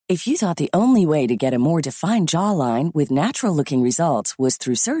If you thought the only way to get a more defined jawline with natural-looking results was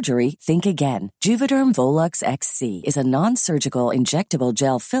through surgery, think again. Juvederm Volux XC is a non-surgical injectable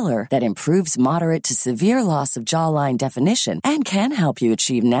gel filler that improves moderate to severe loss of jawline definition and can help you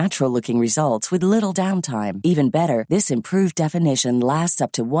achieve natural-looking results with little downtime. Even better, this improved definition lasts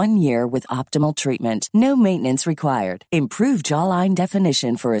up to 1 year with optimal treatment. No maintenance required. Improve jawline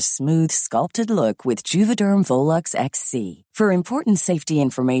definition for a smooth, sculpted look with Juvederm Volux XC. For important safety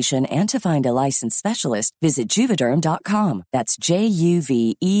information and to find a licensed specialist, visit Juvederm.com. That's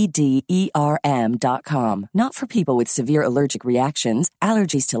JUVEDERM.com. Not for people with severe allergic reactions,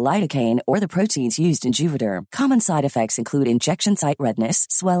 allergies to lidocaine, or the proteins used in Juvederm. Common side effects include injection site redness,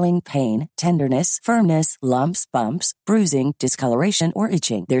 swelling, pain, tenderness, firmness, lumps, bumps, bruising, discoloration, or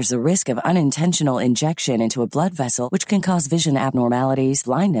itching. There's a risk of unintentional injection into a blood vessel, which can cause vision abnormalities,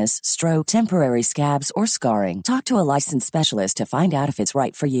 blindness, stroke, temporary scabs, or scarring. Talk to a licensed specialist to find out if it's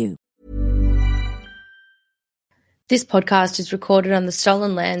right for you. This podcast is recorded on the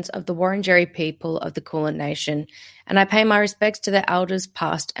stolen lands of the Wurundjeri people of the Kulin Nation, and I pay my respects to their elders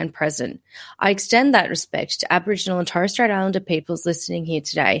past and present. I extend that respect to Aboriginal and Torres Strait Islander peoples listening here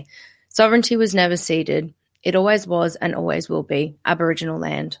today. Sovereignty was never ceded. It always was and always will be Aboriginal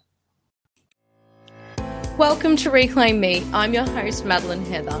land. Welcome to Reclaim Me. I'm your host, Madeline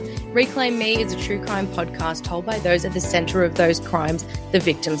Heather. Reclaim Me is a true crime podcast told by those at the centre of those crimes, the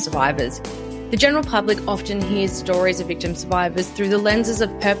victim survivors. The general public often hears stories of victim survivors through the lenses of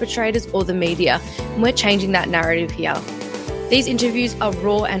perpetrators or the media, and we're changing that narrative here. These interviews are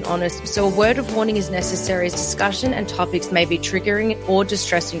raw and honest, so a word of warning is necessary as discussion and topics may be triggering or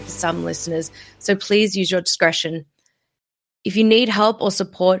distressing for some listeners, so please use your discretion. If you need help or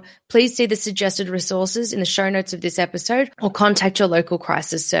support, please see the suggested resources in the show notes of this episode or contact your local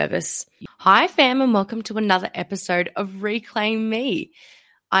crisis service. Hi fam, and welcome to another episode of Reclaim Me.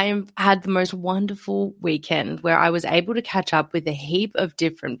 I had the most wonderful weekend where I was able to catch up with a heap of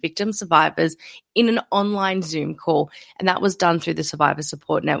different victim survivors in an online Zoom call, and that was done through the Survivor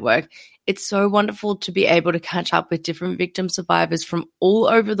Support Network. It's so wonderful to be able to catch up with different victim survivors from all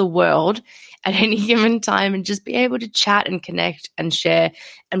over the world at any given time and just be able to chat and connect and share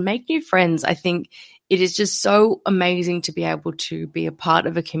and make new friends. I think it is just so amazing to be able to be a part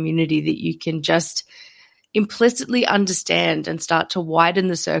of a community that you can just implicitly understand and start to widen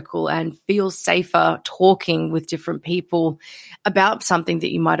the circle and feel safer talking with different people about something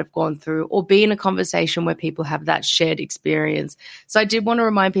that you might have gone through, or be in a conversation where people have that shared experience. So I did want to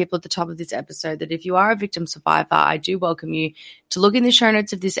remind people at the top of this episode that if you are a victim survivor, I do welcome you to look in the show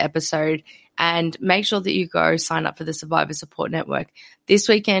notes of this episode and make sure that you go sign up for the Survivor Support Network. This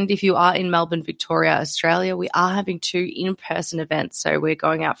weekend, if you are in Melbourne, Victoria, Australia, we are having 2 in-person events. So we're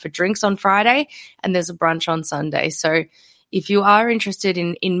going out for drinks on Friday and there's a brunch on Sunday. So if you are interested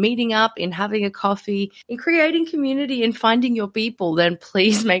in meeting up, in having a coffee, in creating community and finding your people, then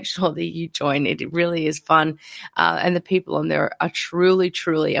please make sure that you join. It really is fun. And the people on there are truly,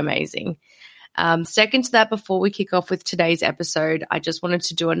 truly amazing. Second to that, before we kick off with today's episode, I just wanted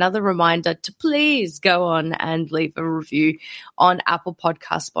to do another reminder to please go on and leave a review on Apple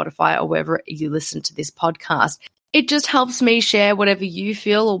Podcasts, Spotify, or wherever you listen to this podcast. It just helps me share whatever you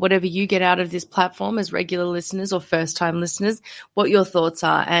feel or whatever you get out of this platform as regular listeners or first-time listeners, what your thoughts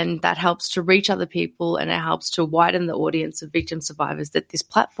are, and that helps to reach other people and it helps to widen the audience of victim survivors that this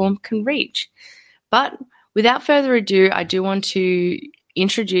platform can reach. But without further ado, I do want to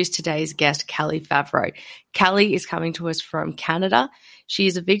introduce today's guest, Callie Favreau. Callie is coming to us from Canada. She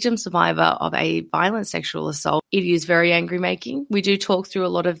is a victim survivor of a violent sexual assault. It is very angry-making. We do talk through a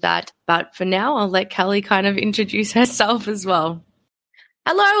lot of that, but for now, I'll let Callie kind of introduce herself as well.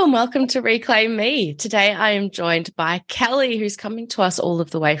 Hello and welcome to Reclaim Me. Today I am joined by Callie, who's coming to us all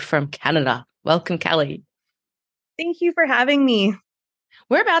of the way from Canada. Welcome, Callie. Thank you for having me.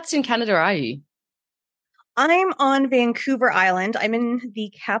 Whereabouts in Canada are you? I'm on Vancouver Island. I'm in the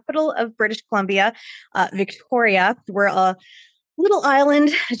capital of British Columbia, Victoria. We're a little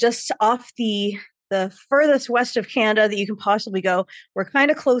island just off the furthest west of Canada that you can possibly go. We're kind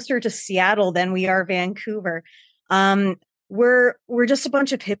of closer to Seattle than we are Vancouver. We're just a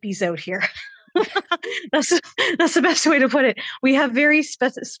bunch of hippies out here. That's the best way to put it. We have very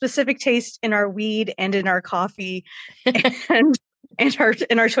specific taste in our weed and in our coffee and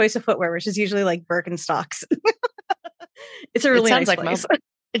our choice of footwear, which is usually like Birkenstocks. It's a really nice place.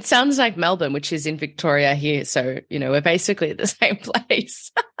 It sounds like Melbourne, which is in Victoria here. So, we're basically at the same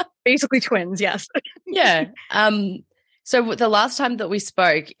place. Basically twins, yes. Yeah. So the last time that we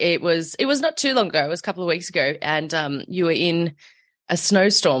spoke, it was not too long ago. It was a couple of weeks ago. And you were in a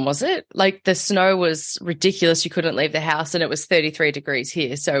snowstorm, was it? Like the snow was ridiculous. You couldn't leave the house and it was 33 degrees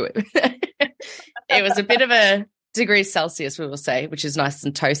here. So it was a bit of a degrees Celsius, we will say, which is nice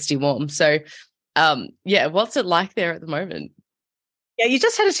and toasty warm. So yeah, what's it like there at the moment? Yeah, you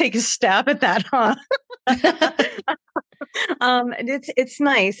just had to take a stab at that, huh? It's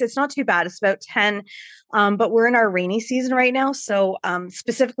nice. It's not too bad. It's about 10, but we're in our rainy season right now. So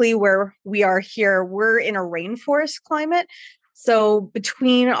specifically where we are here, we're in a rainforest climate. So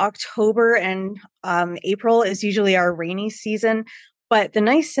between October and April is usually our rainy season. But the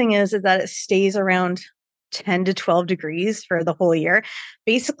nice thing is that it stays around 10 to 12 degrees for the whole year.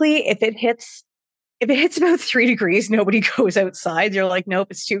 Basically, if it hits about 3 degrees, nobody goes outside. You're like, nope,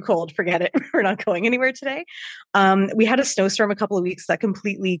 it's too cold. Forget it. We're not going anywhere today. We had a snowstorm a couple of weeks that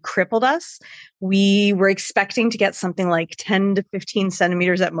completely crippled us. We were expecting to get something like 10 to 15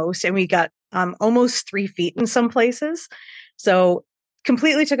 centimeters at most, and we got almost 3 feet in some places. So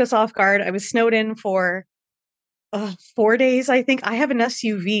completely took us off guard. I was snowed in for 4 days, I think. I have an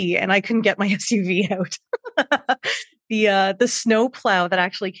SUV and I couldn't get my SUV out. The snow plow that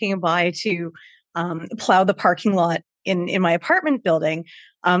actually came by to plow the parking lot in my apartment building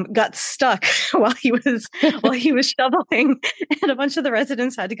got stuck while he was shoveling, and a bunch of the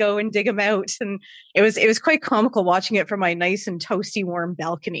residents had to go and dig him out. And it was quite comical watching it from my nice and toasty warm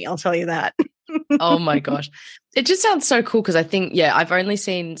balcony, I'll tell you that. Oh my gosh. It just sounds so cool because I think, yeah, I've only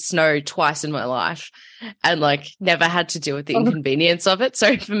seen snow twice in my life and like never had to deal with the inconvenience of it.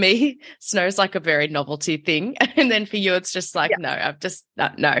 So for me, snow's like a very novelty thing. And then for you, it's just like, no, I've just,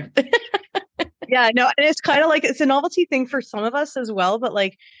 no. Yeah, no, and it's kind of like, it's a novelty thing for some of us as well. But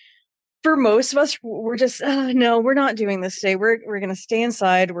like for most of us, we're just, no, we're not doing this today. We're going to stay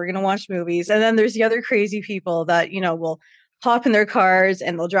inside. We're going to watch movies. And then there's the other crazy people that, will hop in their cars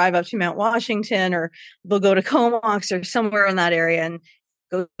and they'll drive up to Mount Washington, or they'll go to Comox or somewhere in that area and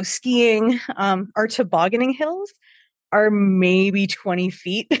go skiing. Our tobogganing hills are maybe 20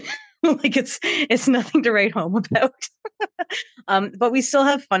 feet. Like it's nothing to write home about. But we still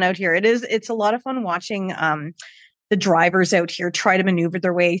have fun out here. It's a lot of fun watching the drivers out here try to maneuver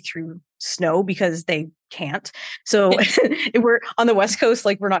their way through snow because they can't. So we're on the West Coast,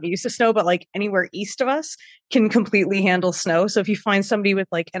 like we're not used to snow, but like anywhere east of us can completely handle snow. So if you find somebody with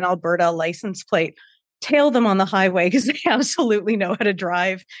like an Alberta license plate, tail them on the highway because they absolutely know how to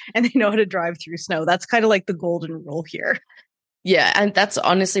drive and they know how to drive through snow. That's kind of like the golden rule here. Yeah, and that's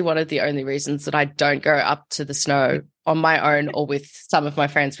honestly one of the only reasons that I don't go up to the snow on my own or with some of my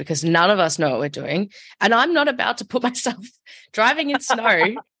friends, because none of us know what we're doing. And I'm not about to put myself driving in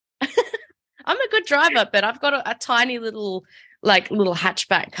snow. I'm a good driver, but I've got a tiny little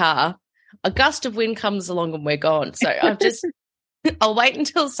hatchback car. A gust of wind comes along and we're gone. So I'll wait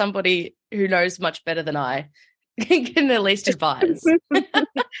until somebody who knows much better than I can at least advise.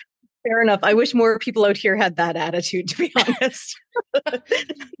 Fair enough. I wish more people out here had that attitude, to be honest.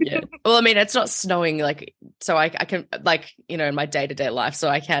 Yeah. Well, I mean, it's not snowing, like, so I can, like, in my day-to-day life, so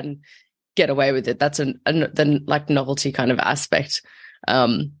I can get away with it. That's the like novelty kind of aspect.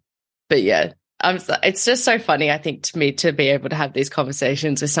 But yeah, it's just so funny, I think, to me to be able to have these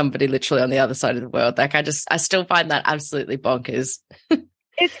conversations with somebody literally on the other side of the world. Like I still find that absolutely bonkers.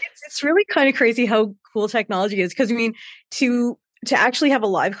 It's really kind of crazy how cool technology is. Because I mean, to actually have a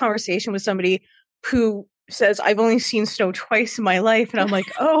live conversation with somebody who says, I've only seen snow twice in my life. And I'm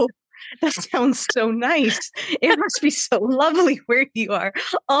like, oh, that sounds so nice. It must be so lovely where you are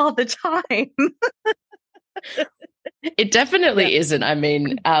all the time. It definitely isn't. I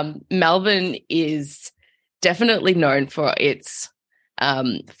mean, Melbourne is definitely known for its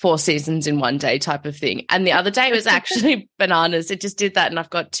 4 seasons in one day type of thing. And the other day was actually bananas. It just did that. And I've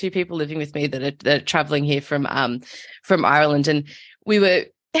got 2 people living with me that are traveling here from Ireland. And we were,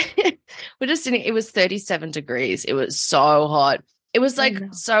 we're just sitting, it was 37 degrees. It was so hot. It was like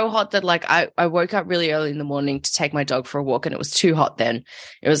so hot that like I woke up really early in the morning to take my dog for a walk, and it was too hot then.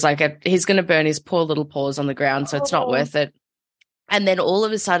 It was like he's going to burn his poor little paws on the ground, so it's not worth it. And then all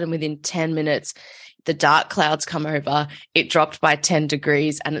of a sudden, within 10 minutes, the dark clouds come over. It dropped by 10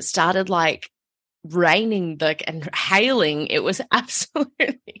 degrees and it started like raining and hailing. It was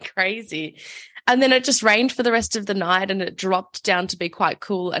absolutely crazy. And then it just rained for the rest of the night and it dropped down to be quite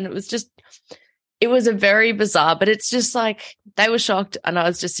cool. And it was a very bizarre, but it's just like they were shocked and I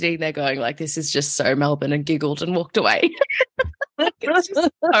was just sitting there going like, this is just so Melbourne, and giggled and walked away. It's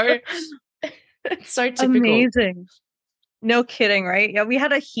so typical. Amazing. No kidding, right? Yeah, we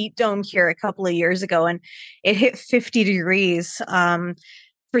had a heat dome here a couple of years ago and it hit 50 degrees for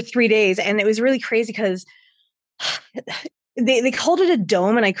 3 days. And it was really crazy because they called it a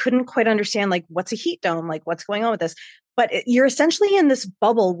dome and I couldn't quite understand like, what's a heat dome? Like, what's going on with this? you're essentially in this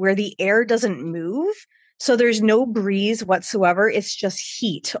bubble where the air doesn't move. So there's no breeze whatsoever. It's just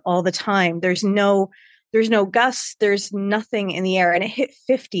heat all the time. There's no gusts. There's nothing in the air. And it hit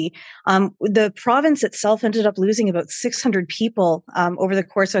 50. The province itself ended up losing about 600 people over the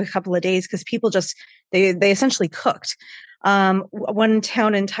course of a couple of days because people they essentially cooked. One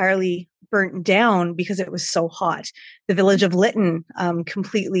town entirely burnt down because it was so hot. The village of Lytton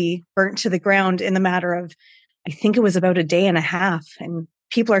completely burnt to the ground in the matter of, I think it was about a day and a half. And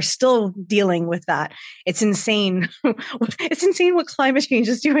people are still dealing with that. It's insane. It's insane what climate change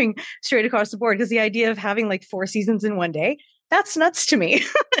is doing straight across the board. Because the idea of having like 4 seasons in one day, that's nuts to me.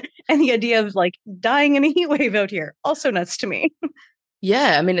 And the idea of like dying in a heat wave out here, also nuts to me.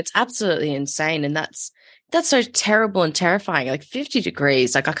 Yeah, I mean, it's absolutely insane. And that's so terrible and terrifying. Like 50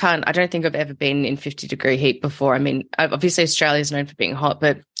 degrees, like I don't think I've ever been in 50-degree heat before. I mean, obviously Australia is known for being hot,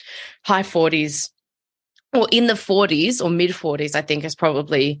 but high 40s or in the 40s or mid 40s, I think is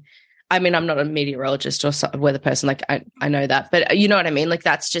probably, I mean, I'm not a meteorologist or a weather person. Like I know that, but you know what I mean? Like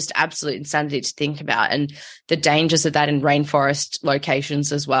that's just absolute insanity to think about, and the dangers of that in rainforest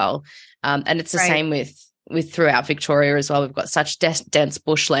locations as well. And it's the same with throughout Victoria as well. We've got such dense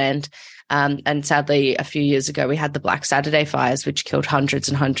bushland. And sadly, a few years ago, we had the Black Saturday fires, which killed hundreds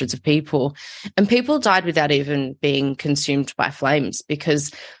and hundreds of people. And people died without even being consumed by flames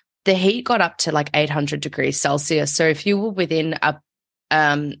because the heat got up to like 800 degrees Celsius. So if you were within a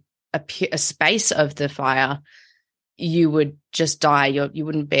space of the fire, you would just die. You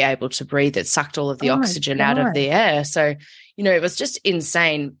wouldn't be able to breathe. It sucked all of the oxygen out of the air. So, you know, it was just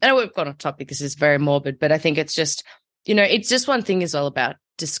insane. I know we've gone off topic. This is very morbid, but I think it's just, you know, it's just one thing is all about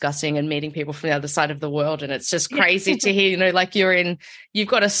discussing and meeting people from the other side of the world. And it's just crazy to hear, you know, like you've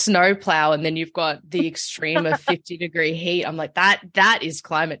got a snow plow and then you've got the extreme of 50-degree heat. I'm like, that is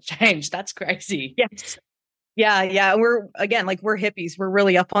climate change. That's crazy. Yes. Yeah. We're hippies. We're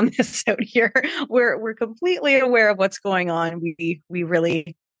really up on this out here. We're completely aware of what's going on. We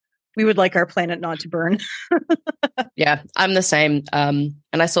would like our planet not to burn. Yeah, I'm the same. And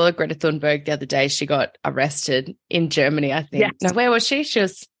I saw Greta Thunberg the other day. She got arrested in Germany, I think. Yes. No, where was she?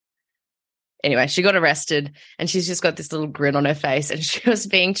 Anyway, she got arrested and she's just got this little grin on her face. And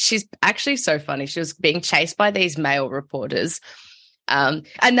she's actually so funny. She was being chased by these male reporters. And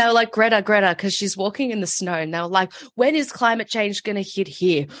they were like, Greta, because she's walking in the snow. And they were like, when is climate change going to hit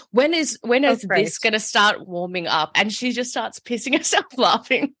here? When is this going to start warming up? And she just starts pissing herself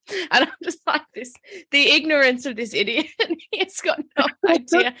laughing. And I'm just like, the ignorance of this idiot. He's got no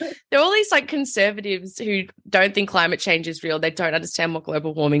idea. There are all these like conservatives who don't think climate change is real. They don't understand what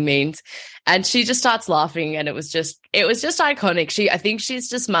global warming means. And she just starts laughing. And it was just iconic. I think she's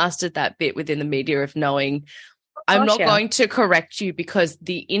just mastered that bit within the media of knowing, I'm not going to correct you because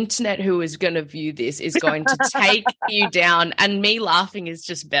the internet who is going to view this is going to take you down, and me laughing is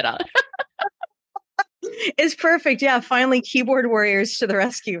just better. It's perfect. Yeah. Finally, keyboard warriors to the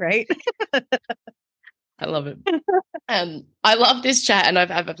rescue, right? I love it. I love this chat, and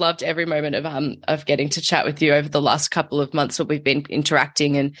I've loved every moment of getting to chat with you over the last couple of months that we've been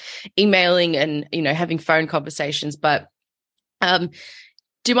interacting and emailing and, you know, having phone conversations. But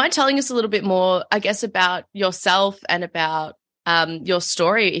do you mind telling us a little bit more, I guess, about yourself and about your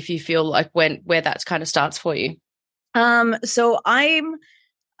story, if you feel like where that kind of starts for you? So I'm,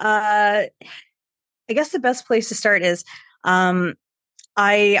 I guess the best place to start is, I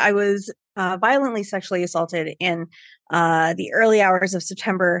was violently sexually assaulted in the early hours of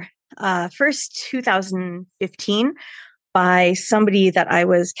September 1st, 2015, by somebody that I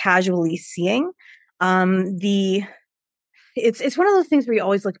was casually seeing. It's one of those things where you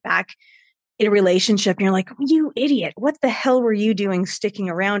always look back in a relationship and you're like, you idiot, what the hell were you doing sticking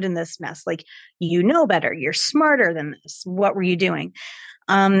around in this mess? Like, you know better, you're smarter than this. What were you doing?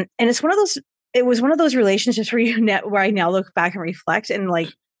 And it was one of those relationships where I now look back and reflect and like,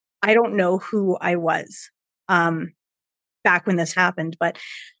 I don't know who I was back when this happened, but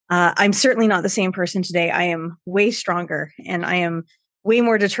I'm certainly not the same person today. I am way stronger and I am way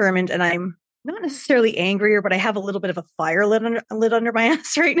more determined, and I'm not necessarily angrier, but I have a little bit of a fire lit under my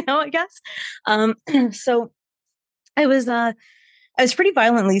ass right now, I guess. So I was pretty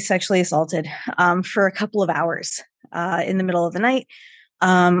violently sexually assaulted for a couple of hours in the middle of the night.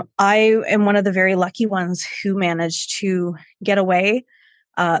 I am one of the very lucky ones who managed to get away,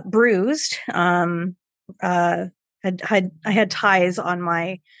 bruised. I had ties on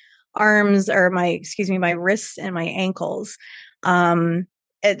my arms, or my wrists and my ankles.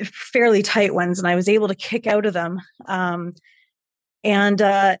 Fairly tight ones, and I was able to kick out of them. And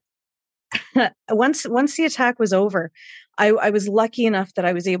once the attack was over, I was lucky enough that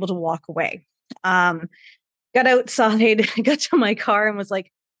I was able to walk away. got outside, got to my car and was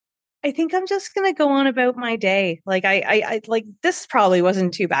like, I think I'm just going to go on about my day. Like, I like, this probably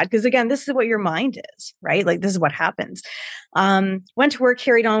wasn't too bad. Cause again, this is what your mind is, right? Like, this is what happens. Went to work,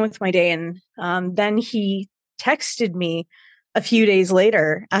 carried on with my day. And, then he texted me a few days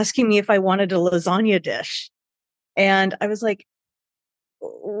later asking me if I wanted a lasagna dish. And I was like,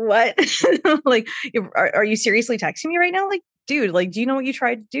 what? Like, are you seriously texting me right now? Like, dude, like, do you know what you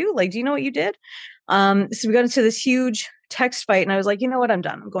tried to do? Like, do you know what you did? So we got into this huge text fight and I was like, you know what? I'm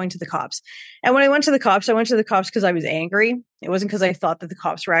done. I'm going to the cops. And when I went to the cops because I was angry. It wasn't because I thought that the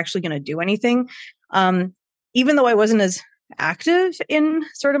cops were actually going to do anything. Even though I wasn't as active in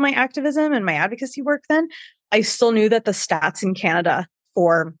sort of my activism and my advocacy work then, I still knew that the stats in Canada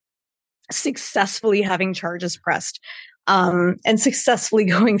for successfully having charges pressed and successfully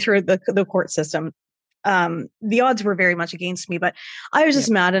going through the court system, the odds were very much against me, but I was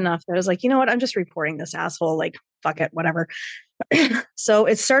just mad enough that I was like, you know what? I'm just reporting this asshole. Like, fuck it, whatever. So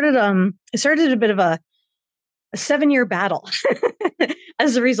it started a bit of a 7-year battle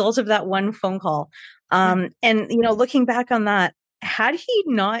as a result of that one phone call. And, looking back on that, had he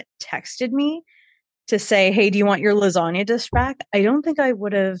not texted me to say, hey, do you want your lasagna dish back? I don't think I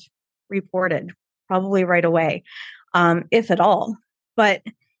would have reported probably right away, if at all. But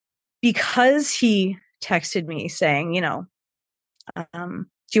because he texted me saying, do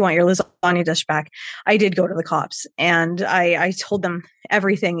you want your lasagna dish back? I did go to the cops and I told them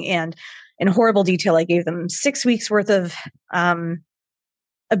everything. And in horrible detail, I gave them 6 weeks worth of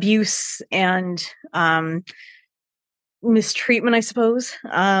abuse and mistreatment, I suppose.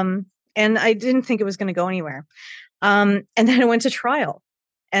 And I didn't think it was going to go anywhere. And then I went to trial.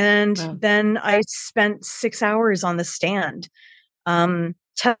 And then I spent 6 hours on the stand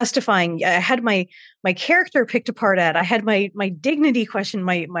testifying. I had my character picked apart at. I had my dignity questioned,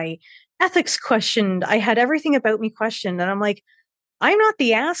 my ethics questioned. I had everything about me questioned. And I'm like, I'm not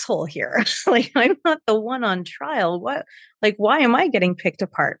the asshole here. Like, I'm not the one on trial. What? Like, why am I getting picked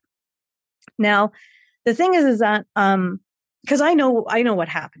apart? Now, the thing is that because I know what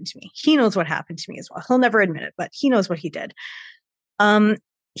happened to me. He knows what happened to me as well. He'll never admit it, but he knows what he did.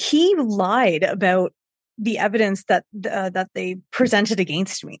 He lied about the evidence that they presented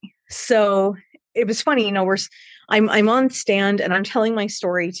against me. So it was funny, I'm on stand and I'm telling my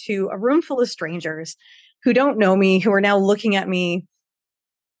story to a room full of strangers who don't know me, who are now looking at me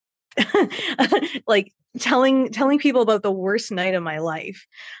like telling people about the worst night of my life,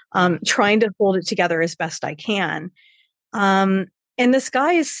 trying to hold it together as best I can. And this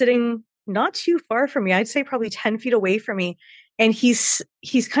guy is sitting not too far from me. I'd say probably 10 feet away from me. And he's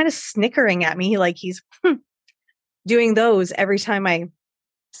kind of snickering at me, like he's doing those every time I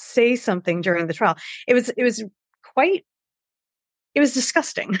say something during the trial. It was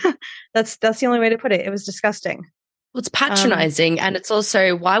disgusting. That's the only way to put it. It was disgusting. Well, it's patronizing. And it's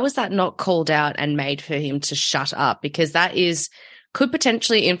also, why was that not called out and made for him to shut up? Because that could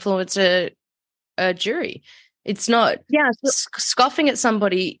potentially influence a jury. It's not scoffing at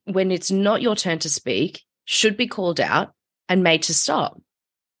somebody when it's not your turn to speak should be called out and made to stop.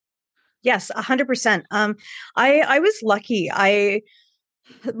 Yes, 100%. I was lucky.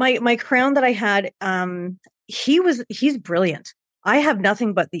 My crown that I had, he's brilliant. I have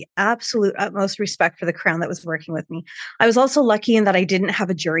nothing but the absolute utmost respect for the crown that was working with me. I was also lucky in that I didn't have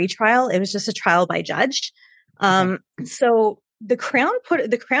a jury trial. It was just a trial by judge. So the crown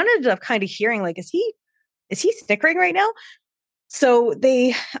ended up kind of hearing, like, is he snickering right now? So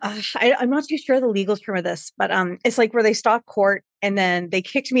I'm not too sure the legal term of this, but it's like where they stopped court and then they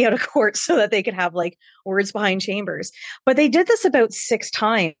kicked me out of court so that they could have like words behind chambers. But they did this about 6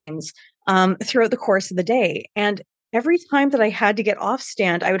 times throughout the course of the day. And every time that I had to get off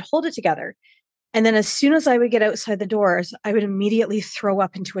stand, I would hold it together. And then as soon as I would get outside the doors, I would immediately throw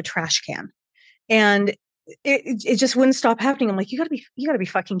up into a trash can. And it just wouldn't stop happening. I'm like, you gotta be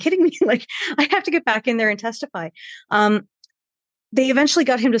fucking kidding me. Like, I have to get back in there and testify. They eventually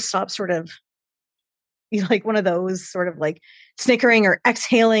got him to stop sort of like one of those sort of like snickering or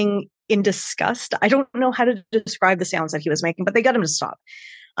exhaling in disgust. I don't know how to describe the sounds that he was making, but they got him to stop.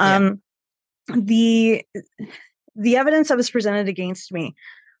 The evidence that was presented against me,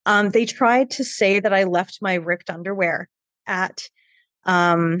 they tried to say that I left my ripped underwear at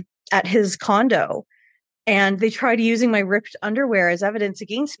his condo, and they tried using my ripped underwear as evidence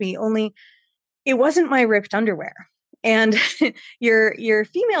against me, only it wasn't my ripped underwear. And your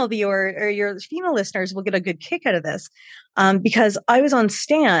female viewer or your female listeners will get a good kick out of this, because I was on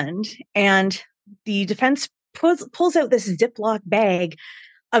stand and the defense pulls out this Ziploc bag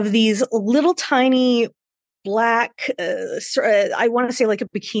of these little tiny black, I want to say like a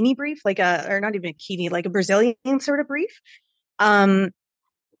bikini brief, or not even a bikini, like a Brazilian sort of brief. And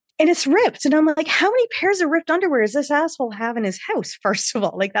it's ripped. And I'm like, how many pairs of ripped underwear does this asshole have in his house? First of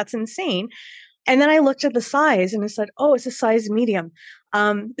all, like, that's insane. And then I looked at the size and it said, oh, it's a size medium.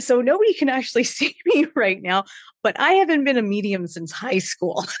 So nobody can actually see me right now, but I haven't been a medium since high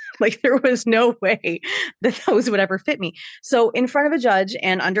school. Like, there was no way that those would ever fit me. So in front of a judge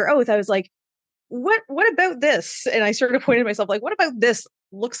and under oath, I was like, what about this? And I sort of pointed at myself, like, what about this?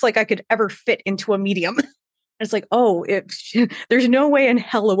 Looks like I could ever fit into a medium. And it's like, oh, there's no way in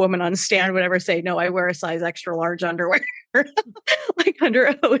hell a woman on stand would ever say, no, I wear a size extra large underwear, like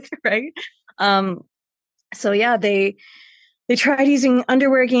under oath, right? So yeah, they tried using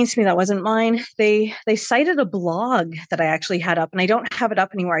underwear against me. That wasn't mine. They cited a blog that I actually had up, and I don't have it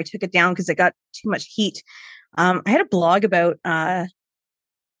up anymore. I took it down because it got too much heat. I had a blog about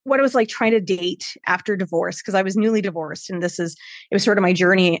what it was like trying to date after divorce, because I was newly divorced, and it was sort of my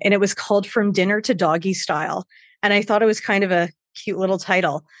journey, and it was called From Dinner to Doggy Style. And I thought it was kind of a cute little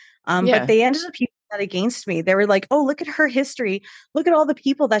title. But they ended up using that against me. They were like, oh, look at her history. Look at all the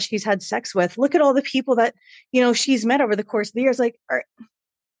people that she's had sex with. Look at all the people that, she's met over the course of the years. Like,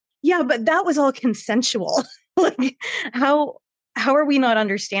 yeah, but that was all consensual. Like, how are we not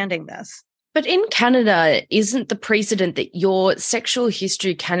understanding this? But in Canada, isn't the precedent that your sexual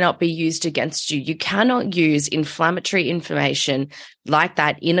history cannot be used against you? You cannot use inflammatory information like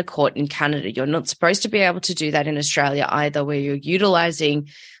that in a court in Canada. You're not supposed to be able to do that in Australia either, where you're utilizing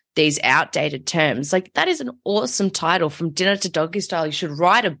these outdated terms. Like, that is an awesome title, From Dinner to Doggy Style. You should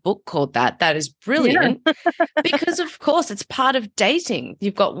write a book called that. That is brilliant. Yeah. Because of course it's part of dating.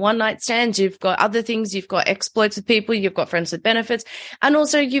 You've got one night stands, you've got other things, you've got exploits with people, you've got friends with benefits. And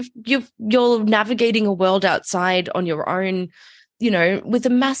also you're navigating a world outside on your own, with a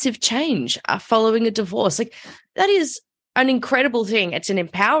massive change following a divorce. Like, that is an incredible thing. It's an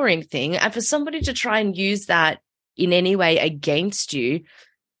empowering thing. And for somebody to try and use that in any way against you,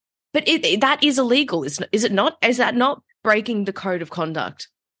 but that is illegal, is it not? Is that not breaking the code of conduct?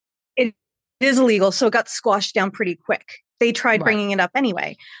 It is illegal, so it got squashed down pretty quick. They tried bringing it up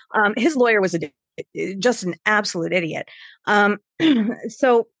anyway. His lawyer was just an absolute idiot.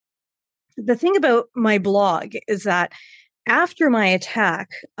 So the thing about my blog is that after my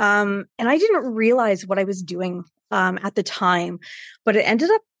attack, and I didn't realize what I was doing at the time, but it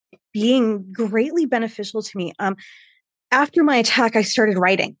ended up being greatly beneficial to me. After my attack, I started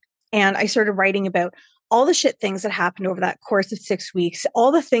writing. And I started writing about all the shit things that happened over that course of 6 weeks,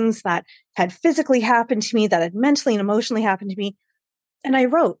 all the things that had physically happened to me, that had mentally and emotionally happened to me. And I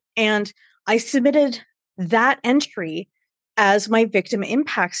wrote, and I submitted that entry as my victim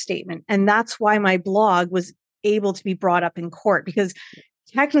impact statement. And that's why my blog was able to be brought up in court, because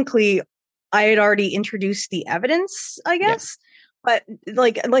technically I had already introduced the evidence, I guess. Yeah. But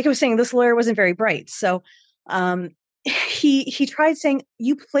like I was saying, this lawyer wasn't very bright. So, he tried saying,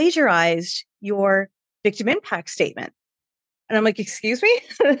 you plagiarized your victim impact statement. And I'm like, excuse me?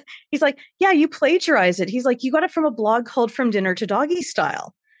 He's like, yeah, you plagiarized it. He's like, you got it from a blog called From Dinner to Doggy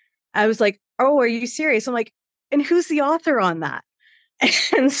Style. I was like, oh, are you serious? I'm like, and who's the author on that?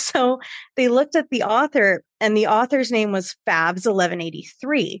 And so they looked at the author, and the author's name was Fabs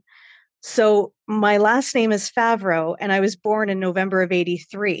 1183. So my last name is Favreau, and I was born in November of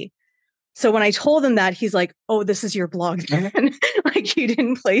 83. So when I told him that, he's like, oh, this is your blog then. Like, you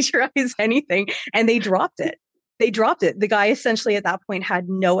didn't plagiarize anything. And they dropped it. The guy essentially at that point had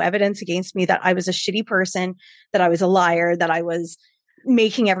no evidence against me that I was a shitty person, that I was a liar, that I was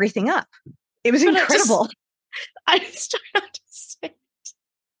making everything up. It was incredible. I just don't understand.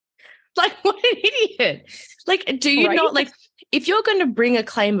 Like, what an idiot. Like, do you not, like, if you're going to bring a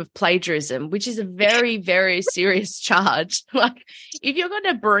claim of plagiarism, which is a very, very serious charge, like, if you're going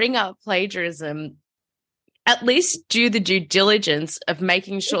to bring up plagiarism, at least do the due diligence of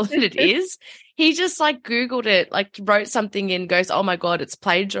making sure that it is. He just like Googled it, like wrote something in, goes, oh my God, it's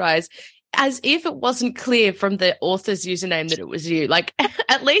plagiarized, as if it wasn't clear from the author's username that it was you. Like,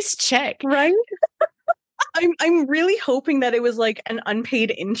 at least check. Right? I'm really hoping that it was like an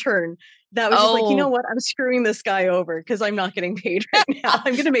unpaid intern that was just like, you know what? I'm screwing this guy over because I'm not getting paid right now.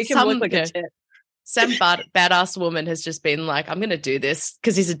 I'm going to make him look like a tit. Some badass woman has just been like, I'm going to do this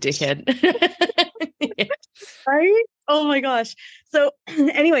because he's a dickhead. Yeah. Right? Oh my gosh. So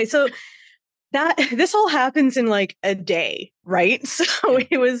anyway, so this all happens in like a day, right? So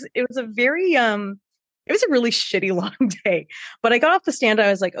it was a very it was a really shitty long day. But I got off the stand. I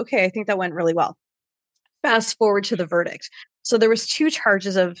was like, okay, I think that went really well. Fast forward to the verdict. So there was 2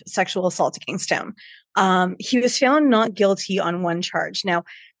 charges of sexual assault against him. He was found not guilty on 1 charge. Now,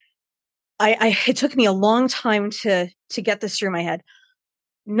 it took me a long time to get this through my head.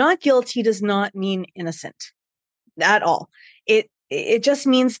 Not guilty does not mean innocent at all. It just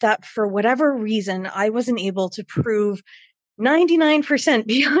means that for whatever reason, I wasn't able to prove 99%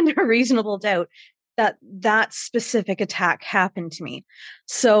 beyond a reasonable doubt that specific attack happened to me.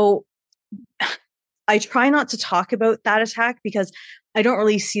 So I try not to talk about that attack because I don't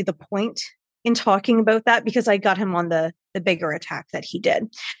really see the point in talking about that, because I got him on the bigger attack that he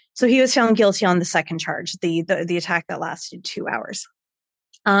did. So he was found guilty on the second charge, the attack that lasted 2 hours.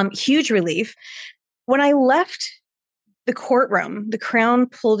 Huge relief. When I left the courtroom, the Crown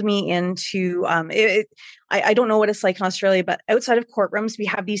pulled me into, I don't know what it's like in Australia, but outside of courtrooms, we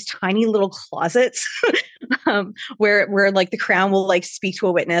have these tiny little closets where like the Crown will like speak to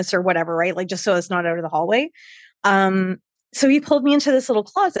a witness or whatever, right? Like just so it's not out of the hallway. So he pulled me into this little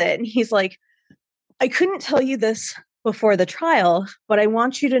closet and he's like, I couldn't tell you this before the trial, but I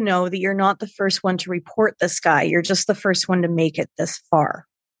want you to know that you're not the first one to report this guy. You're just the first one to make it this far.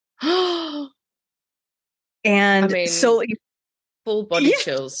 And I mean, so full body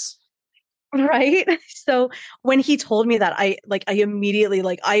chills. Right. So when he told me that, I immediately,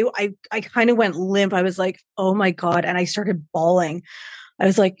 I kind of went limp. I was like, oh my God. And I started bawling. I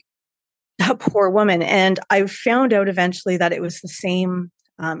was like, that poor woman. And I found out eventually that it was the same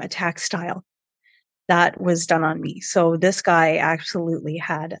attack style that was done on me. So this guy absolutely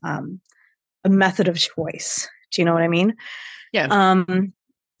had a method of choice. Do you know what I mean? Yeah.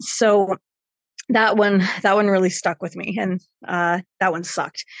 So that one really stuck with me, and that one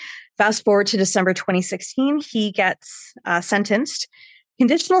sucked. Fast forward to December 2016, he gets sentenced,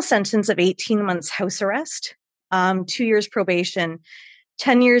 conditional sentence of 18 months house arrest, 2 years probation,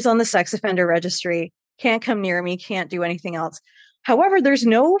 10 years on the sex offender registry, can't come near me, can't do anything else. However, there's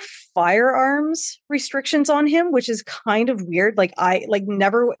no firearms restrictions on him, which is kind of weird.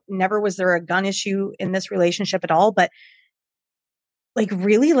 Never was there a gun issue in this relationship at all, but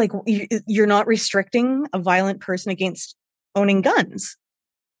really, you're not restricting a violent person against owning guns.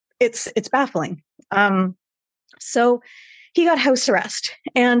 It's baffling. So he got house arrest,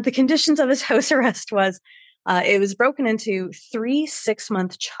 and the conditions of his house arrest was it was broken into 3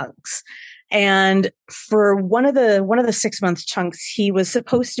 6-month chunks. And for one of the 6-month chunks, he was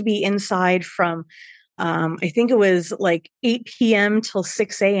supposed to be inside from I think it was like 8 p.m. till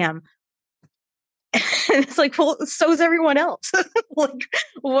 6 a.m. And it's like, well, so is everyone else.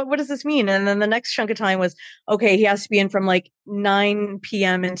 What does this mean? And then the next chunk of time was, okay, he has to be in from like 9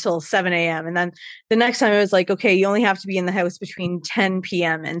 p.m. until 7 a.m. And then the next time it was like, okay, you only have to be in the house between 10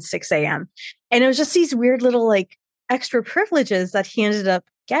 p.m. and 6 a.m. And it was just these weird little like extra privileges that he ended up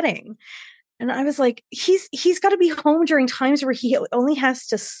getting. And I was like, he's got to be home during times where he only has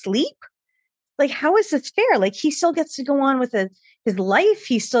to sleep. Like, how is this fair? Like, he still gets to go on with his life.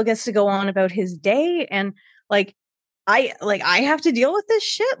 He still gets to go on about his day. And I have to deal with this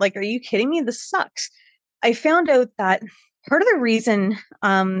shit. Like, are you kidding me? This sucks. I found out that part of the reason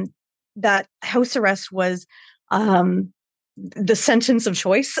that house arrest was the sentence of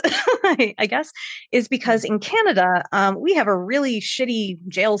choice, I guess, is because in Canada, we have a really shitty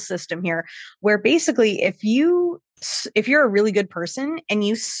jail system here where basically if you're a really good person and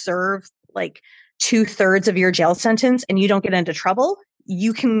you serve like 2/3 of your jail sentence and you don't get into trouble,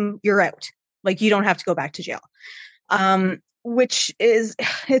 you're out. Like, you don't have to go back to jail. Which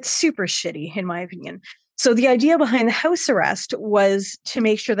it's super shitty in my opinion. So the idea behind the house arrest was to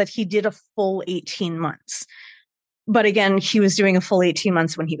make sure that he did a full 18 months. But again, he was doing a full 18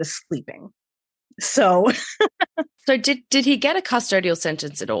 months when he was sleeping. So did he get a custodial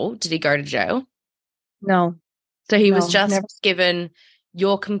sentence at all? Did he go to jail? No. So he was just given,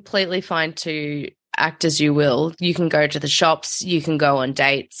 you're completely fine to act as you will. You can go to the shops, you can go on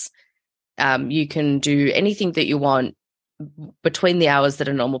dates, you can do anything that you want between the hours that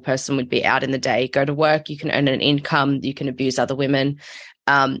a normal person would be out in the day. Go to work, you can earn an income, you can abuse other women,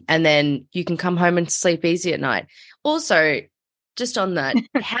 and then you can come home and sleep easy at night. Also, just on that,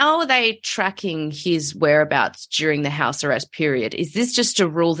 how are they tracking his whereabouts during the house arrest period? Is this just a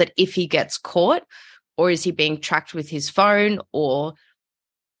rule that if he gets caught, or is he being tracked with his phone, or...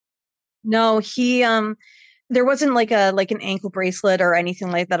 No, he there wasn't like an ankle bracelet or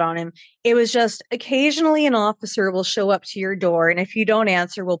anything like that on him. It was just occasionally an officer will show up to your door, and if you don't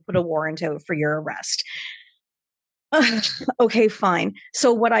answer, we'll put a warrant out for your arrest. Okay, fine.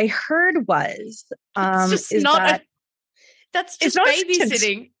 So what I heard was that's just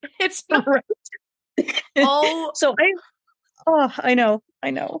babysitting. It's not right. I know.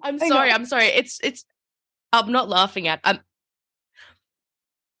 I'm sorry. It's I'm not laughing at.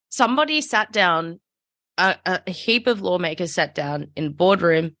 Somebody sat down, a heap of lawmakers sat down in a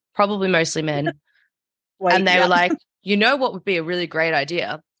boardroom probably mostly men. White, and they yeah. were like, you know what would be a really great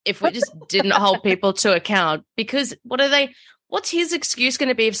idea if we just didn't hold people to account? Because what's his excuse going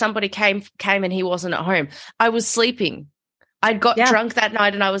to be if somebody came and he wasn't at home? I was sleeping. I'd got drunk that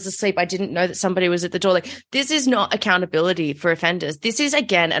night and I was asleep. I didn't know that somebody was at the door. Like, this is not accountability for offenders. This is,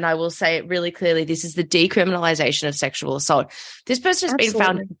 again, and I will say it really clearly, this is the decriminalization of sexual assault. This person has been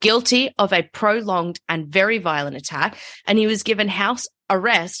found guilty of a prolonged and very violent attack, and he was given house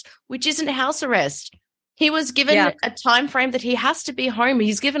arrest, which isn't house arrest. He was given a time frame that he has to be home.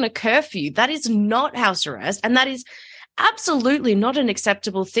 He's given a curfew. That is not house arrest, and that is absolutely not an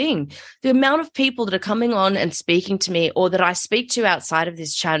acceptable thing. The amount of people that are coming on and speaking to me, or that I speak to outside of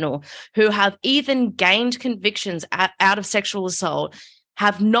this channel, who have even gained convictions out of sexual assault,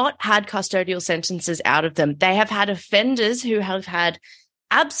 have not had custodial sentences out of them. They have had offenders who have had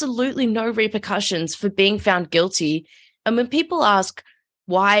absolutely no repercussions for being found guilty. And when people ask,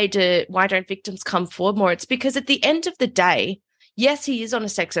 why don't victims come forward more? It's because at the end of the day, yes, he is on a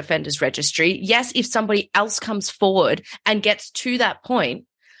sex offenders registry. Yes, if somebody else comes forward and gets to that point,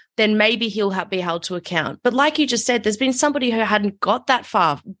 then maybe he'll be held to account. But like you just said, there's been somebody who hadn't got that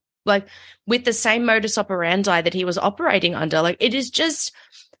far, like with the same modus operandi that he was operating under. Like, it is just,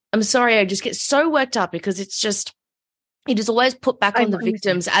 I'm sorry, I just get so worked up because it is always put back on the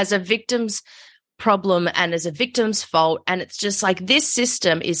victims as a victim's problem and as a victim's fault. And it's just like, this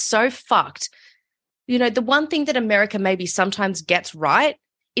system is so fucked. You know, the one thing that America maybe sometimes gets right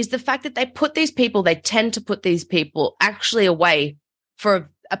is the fact that they tend to put these people actually away for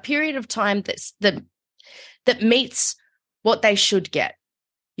a period of time that meets what they should get,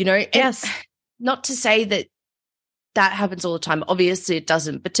 you know? Yes. And not to say that happens all the time. Obviously it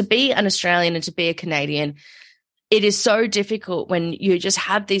doesn't. But to be an Australian and to be a Canadian, it is so difficult when you just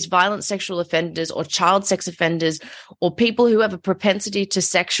have these violent sexual offenders or child sex offenders or people who have a propensity to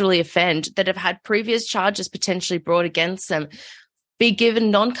sexually offend that have had previous charges potentially brought against them be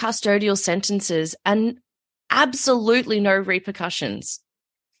given non-custodial sentences and absolutely no repercussions.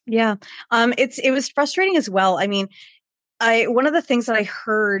 Yeah. It was frustrating as well. I mean, one of the things that I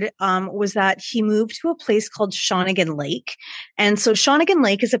heard was that he moved to a place called Shawnigan Lake. And so Shawnigan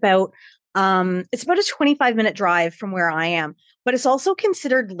Lake is about it's about a 25-minute drive from where I am, but it's also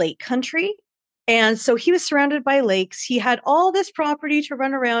considered lake country. And so he was surrounded by lakes. He had all this property to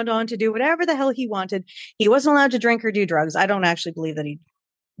run around on, to do whatever the hell he wanted. He wasn't allowed to drink or do drugs. I don't actually believe that he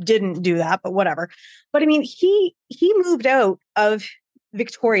didn't do that, but whatever. But I mean, he moved out of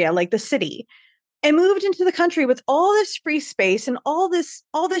Victoria, like the city, and moved into the country with all this free space and all this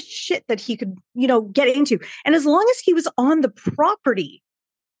shit that he could, get into. And as long as he was on the property,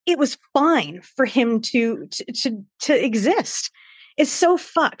 it was fine for him to exist. It's so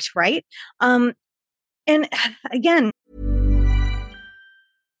fucked, right? And again,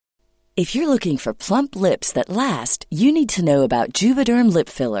 if you're looking for plump lips that last, you need to know about Juvederm lip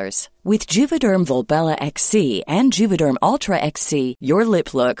fillers. With Juvederm Volbella XC and Juvederm Ultra XC, your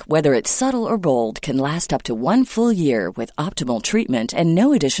lip look, whether it's subtle or bold, can last up to 1 full year with optimal treatment and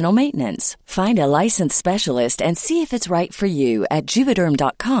no additional maintenance. Find a licensed specialist and see if it's right for you at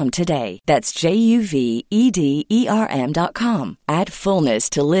Juvederm.com today. That's JUVEDERM.com. Add fullness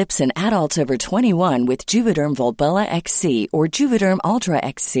to lips in adults over 21 with Juvederm Volbella XC or Juvederm Ultra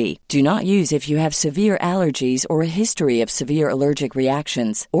XC. Do not use if you have severe allergies or a history of severe allergic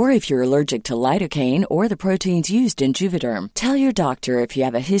reactions, or if you're allergic to lidocaine or the proteins used in Juvederm. Tell your doctor if you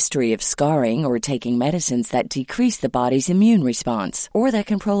have a history of scarring or taking medicines that decrease the body's immune response or that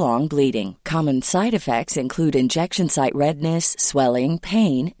can prolong bleeding. Common side effects include injection site redness, swelling,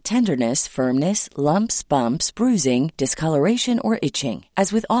 pain, tenderness, firmness, lumps, bumps, bruising, discoloration, or itching.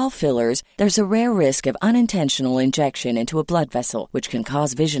 As with all fillers, there's a rare risk of unintentional injection into a blood vessel, which can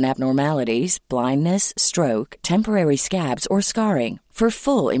cause vision abnormalities, blindness, stroke, temporary scabs, or scarring. For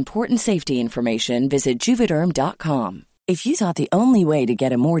full, important safety information, visit Juvederm.com. If you thought the only way to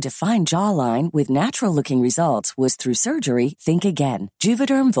get a more defined jawline with natural-looking results was through surgery, think again.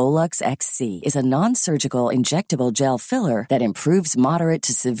 Juvederm Volux XC is a non-surgical injectable gel filler that improves moderate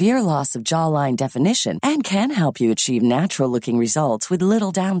to severe loss of jawline definition and can help you achieve natural-looking results with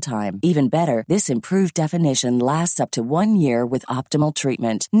little downtime. Even better, this improved definition lasts up to 1 year with optimal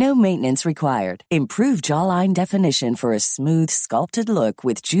treatment. No maintenance required. Improve jawline definition for a smooth, sculpted look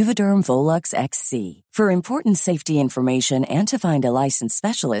with Juvederm Volux XC. For important safety information and to find a licensed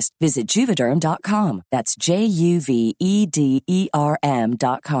specialist, visit Juvederm.com. That's JUVEDERM.com.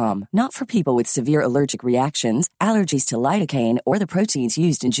 Not for people with severe allergic reactions, allergies to lidocaine, or the proteins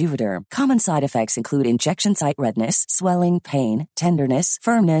used in Juvederm. Common side effects include injection site redness, swelling, pain, tenderness,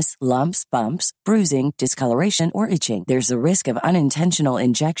 firmness, lumps, bumps, bruising, discoloration, or itching. There's a risk of unintentional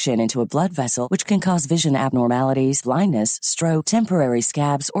injection into a blood vessel, which can cause vision abnormalities, blindness, stroke, temporary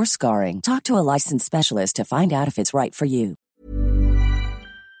scabs, or scarring. Talk to a licensed specialist to find out if it's right for you.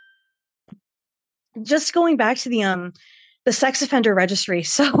 Just going back to the sex offender registry.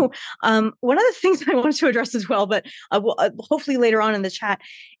 So one of the things I wanted to address as well, but hopefully later on in the chat,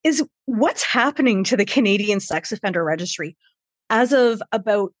 is what's happening to the Canadian sex offender registry. As of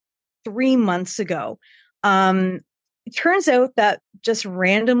about 3 months ago, it turns out that just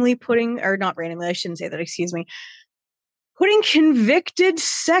randomly putting convicted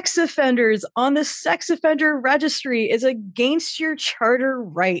sex offenders on the sex offender registry is against your charter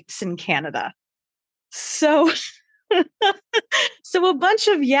rights in Canada. So, so a bunch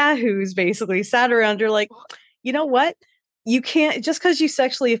of yahoos basically sat around. They're like, you know what? You can't, just because you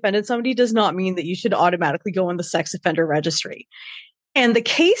sexually offended somebody does not mean that you should automatically go on the sex offender registry. And the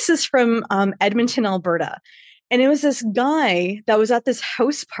case is from Edmonton, Alberta. And it was this guy that was at this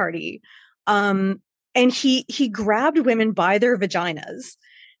house party. And he grabbed women by their vaginas,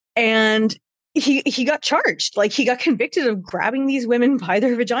 and he got charged. Like, he got convicted of grabbing these women by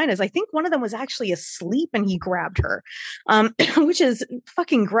their vaginas. I think one of them was actually asleep and he grabbed her, which is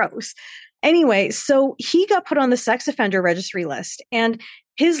fucking gross. Anyway, so he got put on the sex offender registry list, and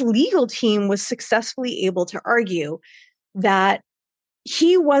his legal team was successfully able to argue that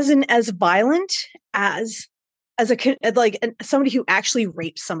he wasn't as violent as somebody who actually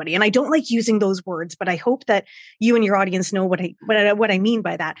rapes somebody. And I don't like using those words, but I hope that you and your audience know what I mean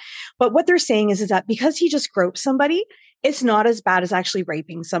by that. But what they're saying is that because he just groped somebody, it's not as bad as actually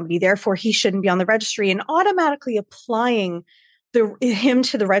raping somebody. Therefore, he shouldn't be on the registry, and automatically applying him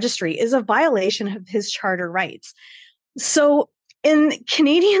to the registry is a violation of his charter rights. So in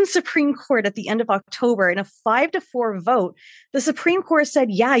Canadian Supreme Court at the end of October, in a 5-4 vote, the Supreme Court said,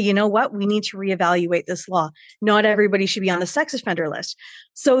 yeah, you know what? We need to reevaluate this law. Not everybody should be on the sex offender list.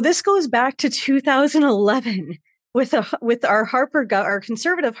 So this goes back to 2011 with our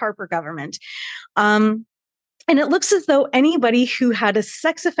conservative Harper government. And it looks as though anybody who had a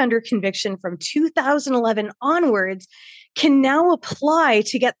sex offender conviction from 2011 onwards can now apply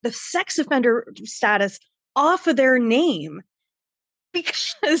to get the sex offender status off of their name.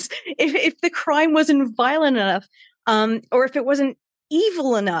 Because if the crime wasn't violent enough, or if it wasn't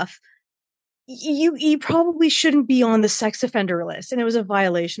evil enough, you probably shouldn't be on the sex offender list, and it was a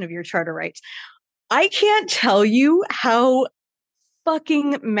violation of your charter rights. I can't tell you how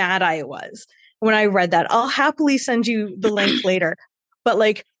fucking mad I was when I read that. I'll happily send you the link later, but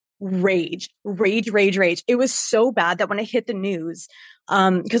like rage. It was so bad that when I hit the news,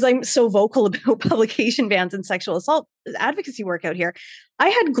 because I'm so vocal about publication bans and sexual assault advocacy work out here, I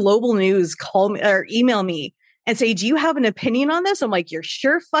had Global News call me or email me and say, do you have an opinion on this? I'm like, you're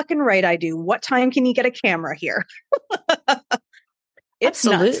sure fucking right I do. What time can you get a camera here? It's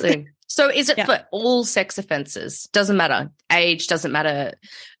absolutely nuts. So is it for all sex offenses? Doesn't matter. Age doesn't matter.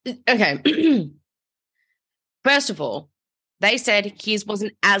 Okay. First of all, they said his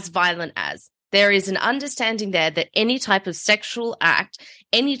wasn't as violent as. There is an understanding there that any type of sexual act,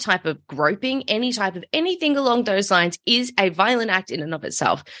 any type of groping, any type of anything along those lines is a violent act in and of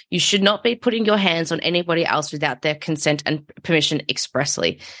itself. You should not be putting your hands on anybody else without their consent and permission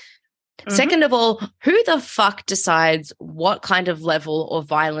expressly. Mm-hmm. Second of all, who the fuck decides what kind of level of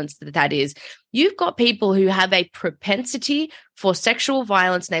violence that is? You've got people who have a propensity for sexual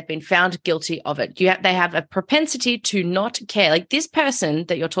violence and they've been found guilty of it. They have a propensity to not care. Like this person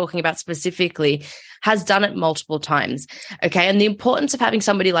that you're talking about specifically has done it multiple times. Okay. And the importance of having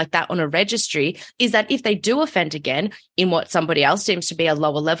somebody like that on a registry is that if they do offend again in what somebody else seems to be a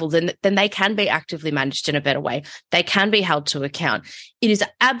lower level, then they can be actively managed in a better way. They can be held to account. It is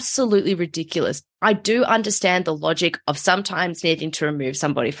absolutely ridiculous. I do understand the logic of sometimes needing to remove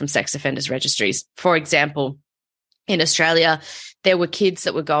somebody from sex offenders registries. For example, in Australia, there were kids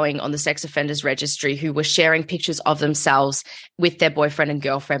that were going on the sex offenders registry who were sharing pictures of themselves with their boyfriend and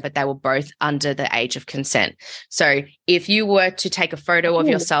girlfriend, but they were both under the age of consent. So if you were to take a photo of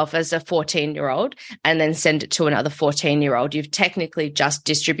yourself as a 14-year-old and then send it to another 14-year-old, you've technically just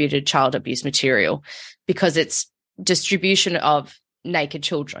distributed child abuse material because it's distribution of naked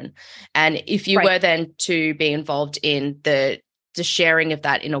children. And if you were then to be involved in the the sharing of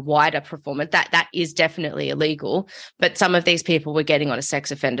that in a wider performance, that is definitely illegal. But some of these people were getting on a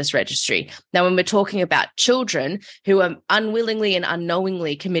sex offenders registry. Now, when we're talking about children who are unwillingly and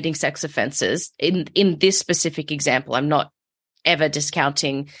unknowingly committing sex offenses, in this specific example, I'm not ever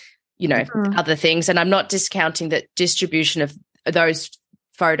discounting, other things. And I'm not discounting that distribution of those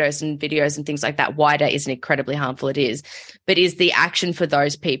photos and videos and things like that wider is incredibly harmful. It is. But is the action for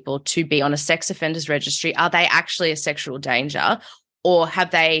those people to be on a sex offenders registry, are they actually a sexual danger, or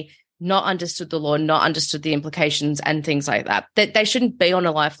have they not understood the law, not understood the implications and things like that? That they shouldn't be on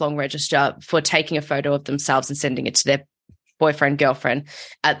a lifelong register for taking a photo of themselves and sending it to their boyfriend, girlfriend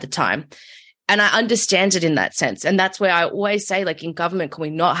at the time. And I understand it in that sense. And that's where I always say, like, in government, can we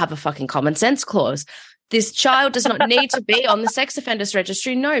not have a fucking common sense clause? This child does not need to be on the sex offenders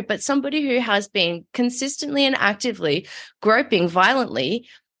registry. No, but somebody who has been consistently and actively groping violently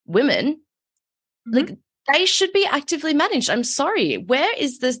women, like, they should be actively managed. I'm sorry. Where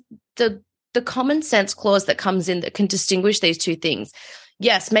is the common sense clause that comes in that can distinguish these two things?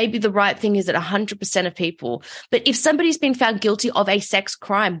 Yes, maybe the right thing is that 100% of people, but if somebody's been found guilty of a sex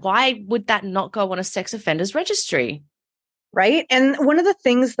crime, why would that not go on a sex offenders registry? Right. And one of the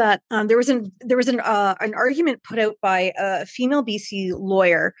things that there was an argument put out by a female BC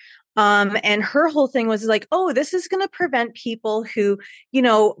lawyer. And her whole thing was like, oh, this is going to prevent people who,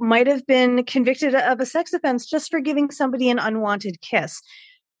 might have been convicted of a sex offense just for giving somebody an unwanted kiss.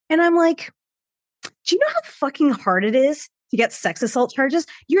 And I'm like, do you know how fucking hard it is to get sex assault charges?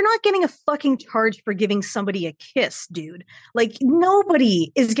 You're not getting a fucking charge for giving somebody a kiss, dude. Like,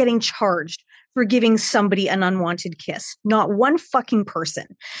 nobody is getting charged for giving somebody an unwanted kiss. Not one fucking person.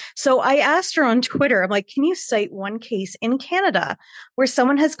 So I asked her on Twitter, I'm like, can you cite one case in Canada where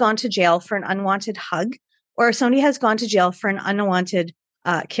someone has gone to jail for an unwanted hug, or somebody has gone to jail for an unwanted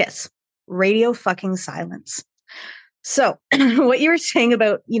kiss? Radio fucking silence. So what you were saying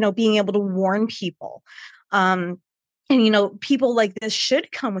about, being able to warn people, and, people like this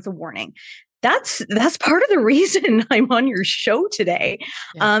should come with a warning. That's part of the reason I'm on your show today.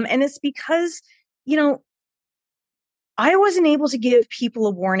 Yeah. And it's because, I wasn't able to give people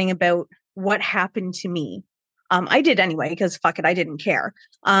a warning about what happened to me. I did anyway, because fuck it, I didn't care.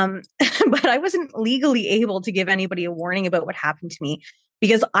 But I wasn't legally able to give anybody a warning about what happened to me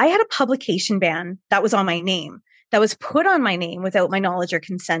because I had a publication ban that was on my name, that was put on my name without my knowledge or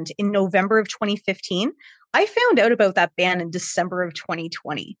consent in November of 2015. I found out about that ban in December of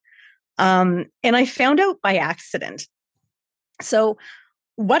 2020. And I found out by accident. So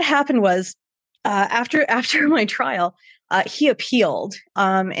what happened was, after my trial, he appealed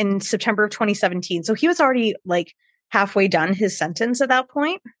in September of 2017. So he was already like halfway done his sentence at that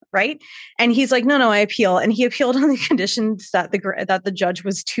point, right? And he's like, no, I appeal. And he appealed on the conditions that the judge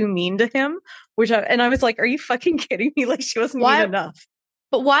was too mean to him, and I was like, are you fucking kidding me? Like, she wasn't mean enough.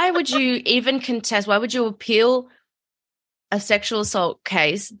 But why would you even contest? Why would you appeal a sexual assault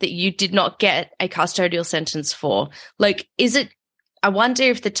case that you did not get a custodial sentence for? Like, I wonder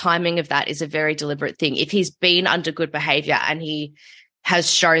if the timing of that is a very deliberate thing. If he's been under good behavior and he has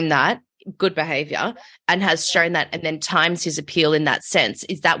shown that good behavior and has shown that and then times his appeal in that sense,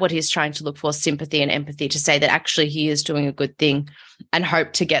 is that what he's trying to look for? Sympathy and empathy to say that actually he is doing a good thing and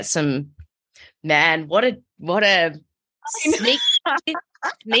hope to get some, man, what a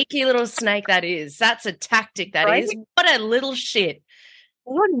sneaky little snake that is. That's a tactic, that right? Is. What a little shit.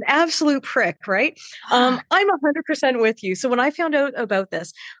 What an absolute prick, right? I'm 100% with you. So when I found out about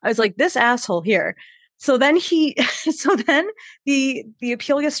this, I was like, this asshole here. So then the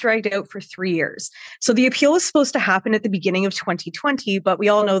appeal gets dragged out for 3 years. So the appeal was supposed to happen at the beginning of 2020, but we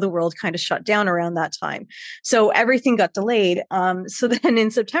all know the world kind of shut down around that time. So everything got delayed. So then in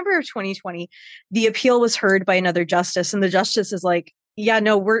September of 2020, the appeal was heard by another justice, and the justice is like, yeah,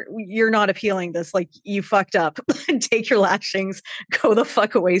 no, you're not appealing this. Like, you fucked up. Take your lashings, go the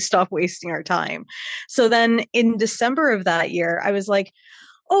fuck away, stop wasting our time. So then in December of that year, I was like,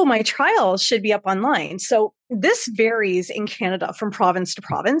 oh, my trial should be up online. So this varies in Canada from province to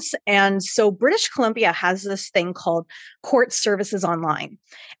province. And so British Columbia has this thing called Court Services Online.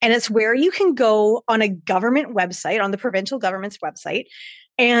 And it's where you can go on a government website, on the provincial government's website,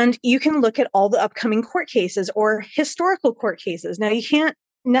 and you can look at all the upcoming court cases or historical court cases. Now, you can't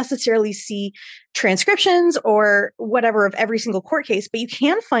necessarily see transcriptions or whatever of every single court case, but you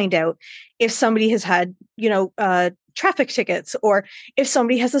can find out if somebody has had, traffic tickets, or if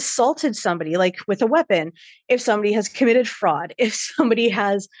somebody has assaulted somebody, like with a weapon, if somebody has committed fraud, if somebody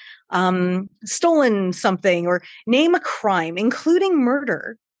has stolen something, or name a crime, including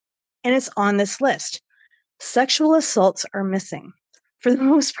murder. And it's on this list. Sexual assaults are missing. For the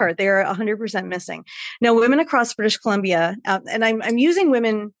most part, they are 100% missing. Now, women across British Columbia, and I'm using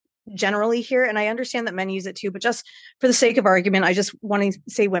women generally here, and I understand that men use it too, but just for the sake of argument, I just want to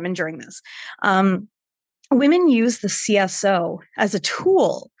say women during this. Women use the CSO as a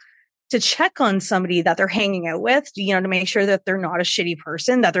tool to check on somebody that they're hanging out with, you know, to make sure that they're not a shitty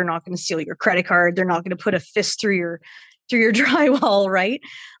person, that they're not going to steal your credit card, they're not going to put a fist through your drywall, right?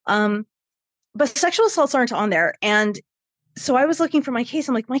 But sexual assaults aren't on there. And so I was looking for my case.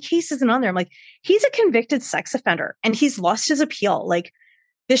 I'm like, my case isn't on there. I'm like, he's a convicted sex offender and he's lost his appeal. Like,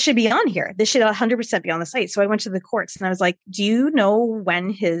 this should be on here. This should 100% be on the site. So I went to the courts and I was like, do you know when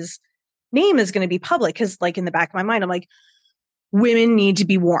his name is going to be public? Because like in the back of my mind, I'm like, women need to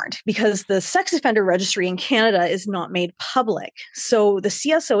be warned because the sex offender registry in Canada is not made public. So the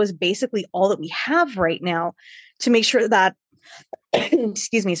CSO is basically all that we have right now to make sure that,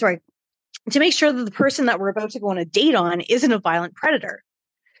 excuse me, sorry, to make sure that the person that we're about to go on a date on isn't a violent predator.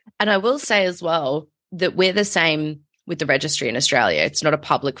 And I will say as well that we're the same with the registry in Australia. It's not a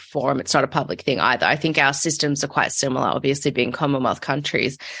public forum. It's not a public thing either. I think our systems are quite similar, obviously being Commonwealth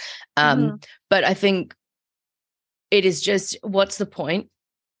countries. But I think it is just, what's the point?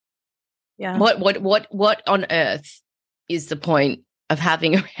 Yeah. What on earth is the point of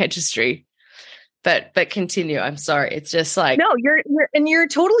having a registry? But continue. I'm sorry. It's just like, no, you're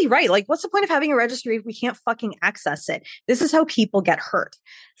totally right. Like, what's the point of having a registry if we can't fucking access it? This is how people get hurt.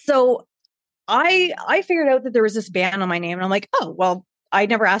 So I figured out that there was this ban on my name, and I'm like, oh well, I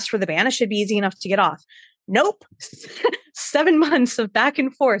never asked for the ban. It should be easy enough to get off. Nope. 7 months of back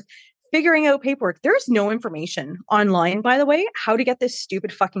and forth figuring out paperwork. There's no information online, by the way, how to get this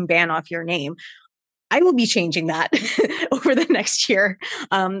stupid fucking ban off your name. I will be changing that over the next year.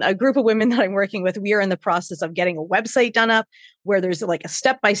 A group of women that I'm working with, we are in the process of getting a website done up where there's like a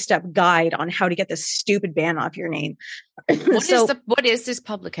step-by-step guide on how to get this stupid ban off your name. What is this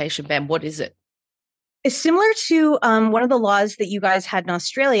publication ban? What is it? It's similar to one of the laws that you guys had in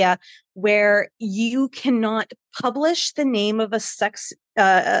Australia, where you cannot publish the name of a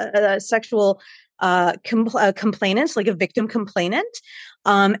sexual complainant, like a victim complainant.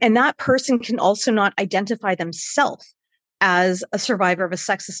 And that person can also not identify themselves as a survivor of a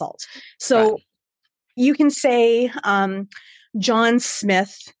sex assault. So you can say John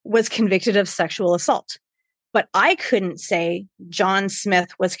Smith was convicted of sexual assault, but I couldn't say John Smith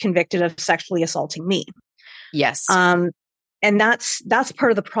was convicted of sexually assaulting me. Yes. And that's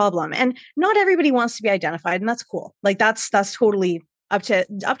part of the problem. And not everybody wants to be identified, and that's cool. Like that's totally up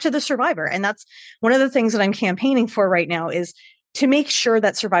to the survivor. And that's one of the things that I'm campaigning for right now, is to make sure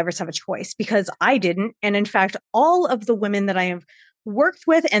that survivors have a choice, because I didn't. And in fact, all of the women that I have worked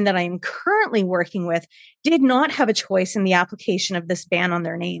with and that I am currently working with did not have a choice in the application of this ban on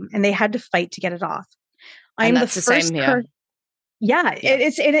their name, and they had to fight to get it off. I'm the first same here. Yeah,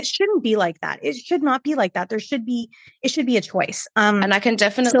 it shouldn't be like that. It should not be like that. It should be a choice. And I can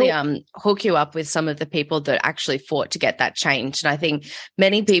definitely hook you up with some of the people that actually fought to get that changed. And I think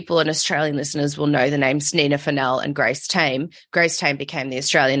many people and Australian listeners will know the names Nina Fennell and Grace Tame. Grace Tame became the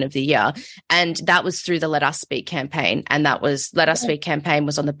Australian of the Year, and that was through the Let Us Speak campaign. And that was Let Us Speak campaign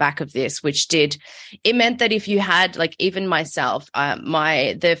was on the back of this, which meant that if you had, like, even myself,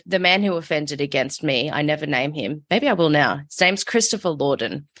 the man who offended against me, I never name him. Maybe I will now. His name's Christopher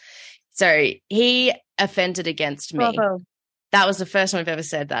Lorden. So he offended against me. Bravo. That was the first time I've ever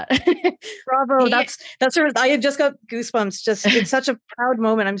said that. Bravo. That's sort of, I have just got goosebumps. Just, it's such a proud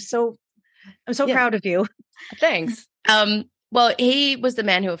moment. I'm so proud of you. Thanks. Well, he was the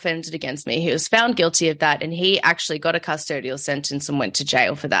man who offended against me. He was found guilty of that, and he actually got a custodial sentence and went to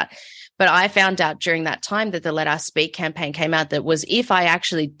jail for that. But I found out during that time that the Let Us Speak campaign came out that was, if I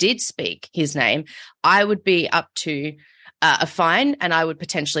actually did speak his name, I would be up to a fine, and I would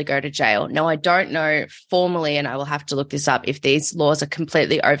potentially go to jail. Now, I don't know formally, and I will have to look this up, if these laws are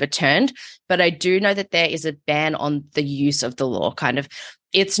completely overturned, but I do know that there is a ban on the use of the law. Kind of,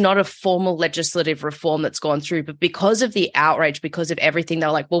 it's not a formal legislative reform that's gone through, but because of the outrage, because of everything,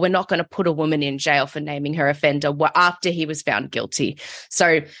 they're like, well, we're not going to put a woman in jail for naming her offender after he was found guilty.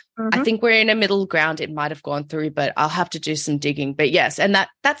 So I think we're in a middle ground. It might have gone through, but I'll have to do some digging. But yes, and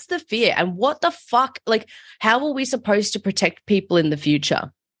that's the fear. And what the fuck, like, how are we supposed to protect people in the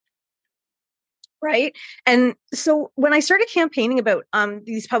future? Right. And so when I started campaigning about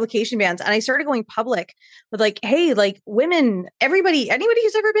these publication bans, and I started going public with, like, hey, like, women, anybody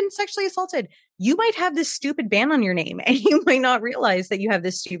who's ever been sexually assaulted, you might have this stupid ban on your name, and you might not realize that you have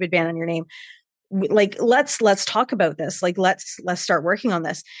this stupid ban on your name. Like, let's talk about this. Like, let's start working on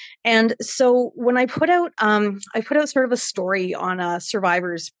this. And so when I put out sort of a story on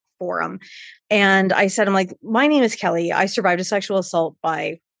Survivor's forum. And I said, I'm like, my name is Kelly. I survived a sexual assault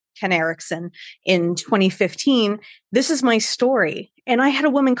by Ken Erickson in 2015. This is my story. And I had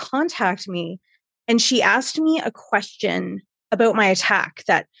a woman contact me, and she asked me a question about my attack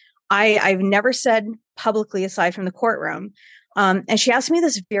that I've never said publicly aside from the courtroom. And she asked me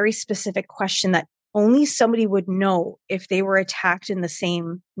this very specific question that only somebody would know if they were attacked in the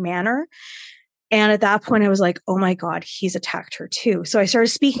same manner. And at that point I was like, oh my God, he's attacked her too. So I started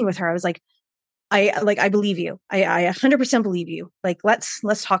speaking with her. I was like, I believe you. I 100% believe you. Like, let's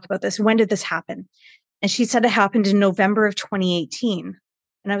talk about this. When did this happen? And she said it happened in November of 2018.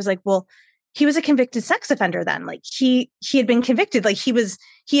 And I was like, well, he was a convicted sex offender then. Like he had been convicted. Like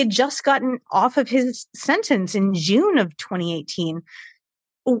he had just gotten off of his sentence in June of 2018.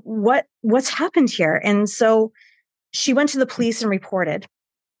 What's happened here? And so she went to the police and reported.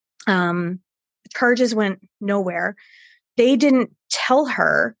 Charges went nowhere. They didn't tell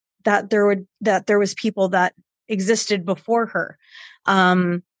her that there was people that existed before her.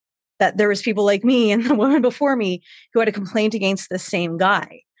 That there was people like me and the woman before me who had a complaint against the same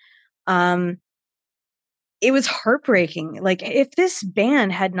guy. It was heartbreaking. Like, if this ban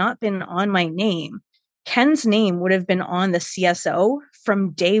had not been on my name, Ken's name would have been on the CSO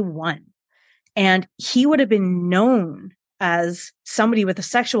from day one. And he would have been known as somebody with a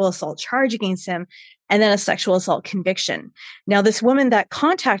sexual assault charge against him and then a sexual assault conviction. Now, this woman that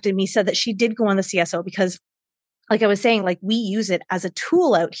contacted me said that she did go on the CSO because, like I was saying, like, we use it as a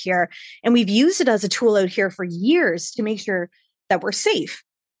tool out here, and we've used it as a tool out here for years to make sure that we're safe.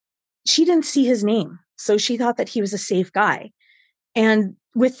 She didn't see his name, so she thought that he was a safe guy. And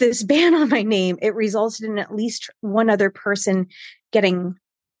with this ban on my name, it resulted in at least one other person getting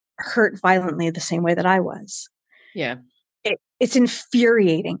hurt violently the same way that I was. Yeah. It's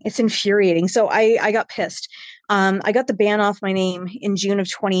infuriating. It's infuriating. So I got pissed. I got the ban off my name in June of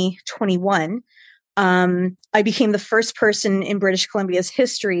 2021. I became the first person in British Columbia's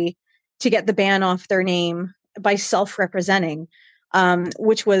history to get the ban off their name by self-representing,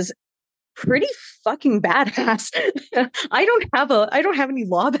 which was pretty fucking badass. I don't have any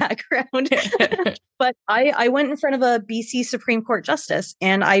law background, but I went in front of a BC Supreme Court justice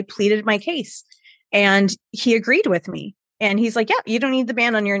and I pleaded my case, and he agreed with me. And he's like, yeah, you don't need the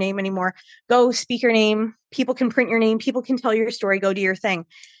ban on your name anymore. Go speak your name. People can print your name. People can tell your story. Go do your thing.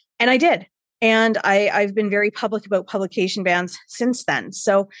 And I did. And I've been very public about publication bans since then.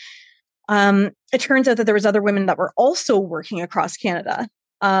 So it turns out that there was other women that were also working across Canada,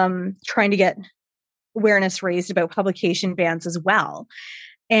 trying to get awareness raised about publication bans as well.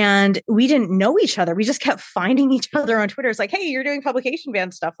 And we didn't know each other. We just kept finding each other on Twitter. It's like, hey, you're doing publication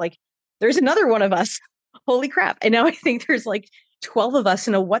ban stuff. Like, there's another one of us. Holy crap. And now I think there's like 12 of us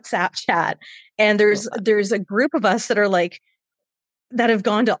in a WhatsApp chat. And there's a group of us that are like, that have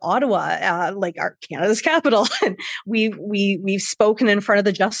gone to Ottawa, like our Canada's capital. And we've spoken in front of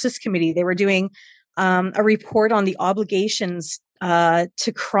the Justice Committee. They were doing a report on the obligations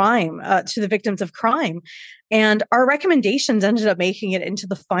to crime, to the victims of crime. And our recommendations ended up making it into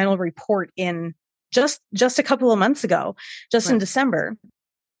the final report in just a couple of months ago, in December.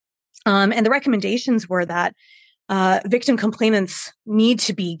 And the recommendations were that victim complainants need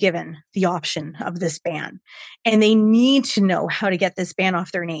to be given the option of this ban, and they need to know how to get this ban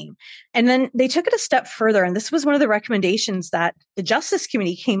off their name. And then they took it a step further. And this was one of the recommendations that the Justice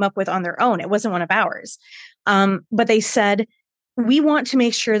Committee came up with on their own. It wasn't one of ours. But they said, we want to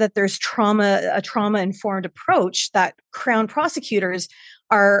make sure that there's a trauma-informed approach that Crown prosecutors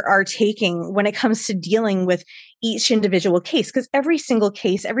are taking when it comes to dealing with each individual case, because every single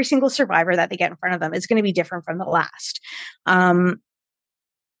case, every single survivor that they get in front of them is going to be different from the last.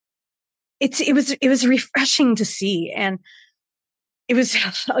 It was refreshing to see, and it was,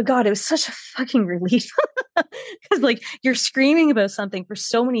 oh God, it was such a fucking relief, because like, you're screaming about something for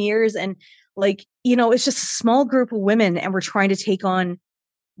so many years, and like, you know, it's just a small group of women, and we're trying to take on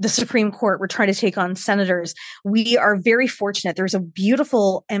the Supreme Court. We're trying to take on senators. We are very fortunate. There's a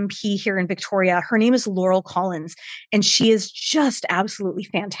beautiful MP here in Victoria. Her name is Laurel Collins, and she is just absolutely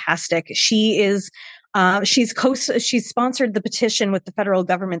fantastic. She is, she's sponsored the petition with the federal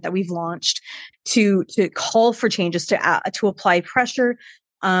government that we've launched to call for changes, to apply pressure.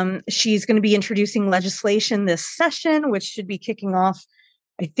 She's going to be introducing legislation this session, which should be kicking off,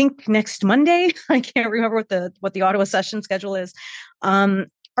 I think, next Monday. I can't remember what the Ottawa session schedule is.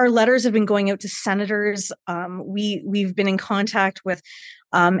 Our letters have been going out to senators. We've been in contact with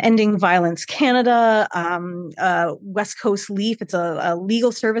Ending Violence Canada, West Coast Leaf. It's a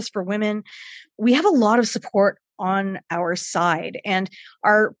legal service for women. We have a lot of support on our side, and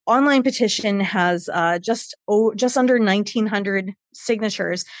our online petition has just under 1,900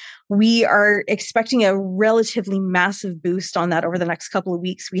 signatures. We are expecting a relatively massive boost on that over the next couple of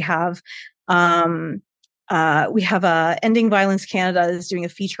weeks. We have Ending Violence Canada is doing a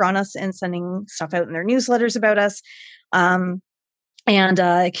feature on us and sending stuff out in their newsletters about us.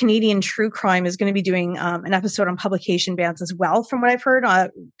 And Canadian True Crime is going to be doing an episode on publication bans as well, from what I've heard. I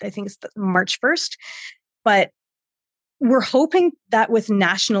think it's March 1st. But we're hoping that with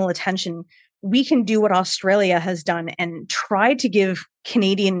national attention, we can do what Australia has done and try to give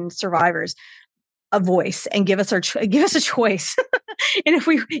Canadian survivors a voice and give us a choice. and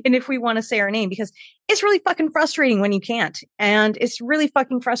if we want to say our name, because it's really fucking frustrating when you can't. And it's really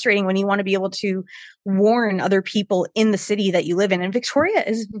fucking frustrating when you want to be able to warn other people in the city that you live in. And Victoria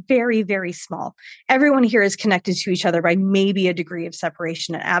is very, very small. Everyone here is connected to each other by maybe a degree of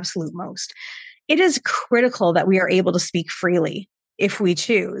separation at absolute most. It is critical that we are able to speak freely, if we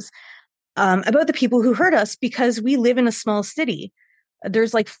choose, about the people who hurt us, because we live in a small city.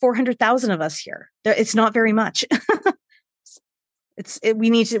 There's like 400,000 of us here. It's not very much. We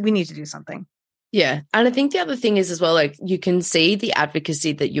need to do something. Yeah. And I think the other thing is as well, like, you can see the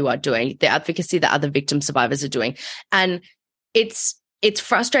advocacy that you are doing, the advocacy that other victim survivors are doing. And it's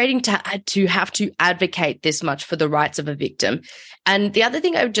frustrating to have to advocate this much for the rights of a victim. And the other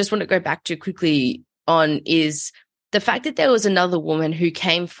thing I just want to go back to quickly on is the fact that there was another woman who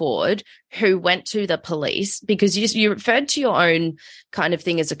came forward who went to the police, because you referred to your own kind of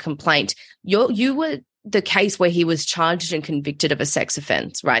thing as a complaint. You were the case where he was charged and convicted of a sex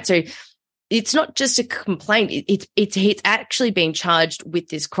offense, right? So it's not just a complaint. It's actually being charged with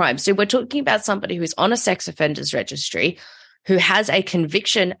this crime. So we're talking about somebody who's on a sex offenders registry, who has a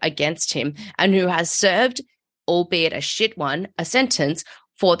conviction against him and who has served, albeit a shit one, a sentence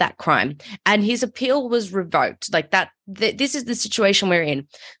for that crime. And his appeal was revoked. Like that, this is the situation we're in.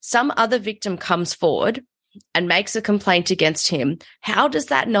 Some other victim comes forward and makes a complaint against him. How does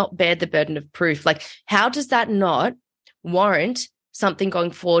that not bear the burden of proof? Like, how does that not warrant something going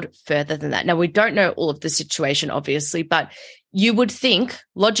forward further than that? Now, we don't know all of the situation, obviously, but you would think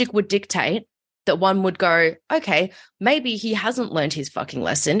logic would dictate that one would go, okay, maybe he hasn't learned his fucking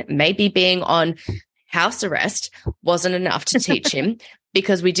lesson. Maybe being on house arrest wasn't enough to teach him,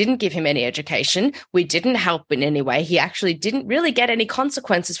 because we didn't give him any education. We didn't help in any way. He actually didn't really get any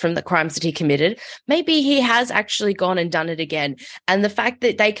consequences from the crimes that he committed. Maybe he has actually gone and done it again. And the fact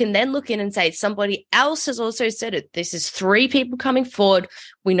that they can then look in and say somebody else has also said it. This is 3 people coming forward.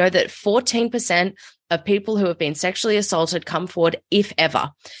 We know that 14% of people who have been sexually assaulted come forward, if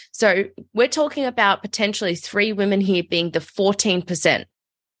ever. So we're talking about potentially 3 women here being the 14%.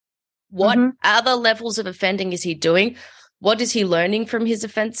 What other levels of offending is he doing? What is he learning from his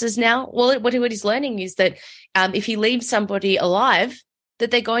offenses now? Well, what he's learning is that if he leaves somebody alive,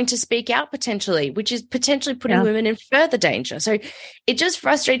 that they're going to speak out potentially, which is potentially putting women in further danger. So it just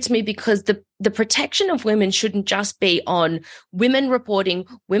frustrates me, because the protection of women shouldn't just be on women reporting,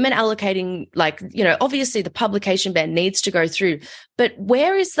 women allocating, like, you know, obviously the publication ban needs to go through, but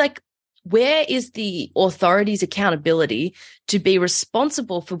where is the authorities' accountability to be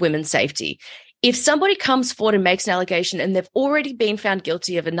responsible for women's safety? If somebody comes forward and makes an allegation and they've already been found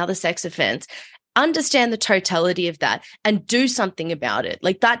guilty of another sex offense, understand the totality of that and do something about it.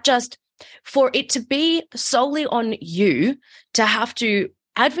 Like that, just for it to be solely on you to have to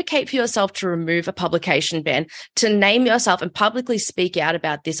advocate for yourself to remove a publication ban, to name yourself and publicly speak out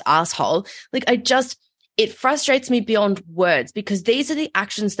about this asshole. Like it frustrates me beyond words, because these are the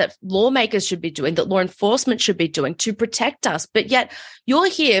actions that lawmakers should be doing, that law enforcement should be doing to protect us. But yet you're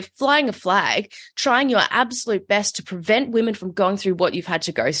here flying a flag, trying your absolute best to prevent women from going through what you've had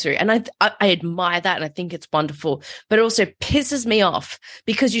to go through. And I admire that, and I think it's wonderful, but it also pisses me off,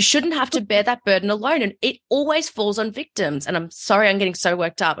 because you shouldn't have to bear that burden alone. And it always falls on victims. And I'm sorry, I'm getting so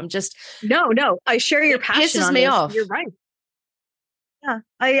worked up. No, I share your passion. Pisses me off. You're right. Yeah,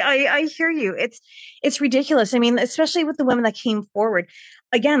 I hear you. It's ridiculous. I mean, especially with the women that came forward.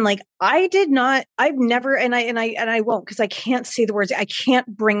 Again, like I've never, and I won't, because I can't say the words. I can't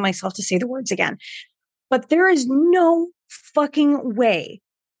bring myself to say the words again. But there is no fucking way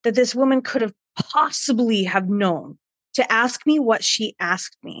that this woman could have possibly have known to ask me what she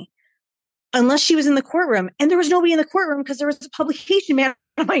asked me, unless she was in the courtroom. And there was nobody in the courtroom because there was a publication ban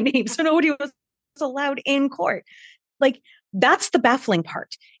on my name, so nobody was allowed in court. Like, that's the baffling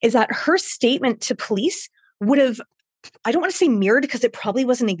part, is that her statement to police would have, I don't want to say mirrored, because it probably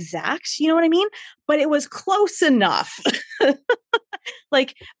wasn't exact, you know what I mean? But it was close enough.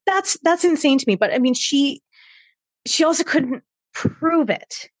 Like, that's insane to me. But I mean, she also couldn't prove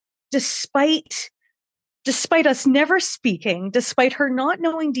it, despite despite us never speaking, despite her not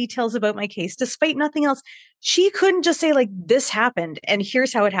knowing details about my case, despite nothing else, she couldn't just say like, this happened and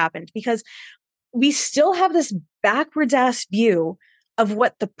here's how it happened, because we still have this backwards ass view of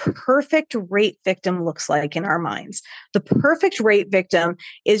what the perfect rape victim looks like in our minds. The perfect rape victim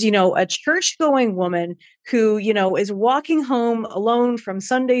is, a church going woman who, is walking home alone from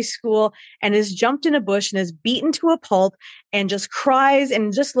Sunday school and is jumped in a bush and is beaten to a pulp and just cries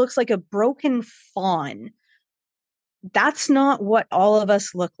and just looks like a broken fawn. That's not what all of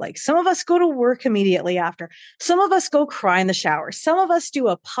us look like. Some of us go to work immediately after. Some of us go cry in the shower. Some of us do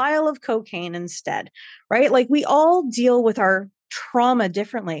a pile of cocaine instead, right? Like we all deal with our trauma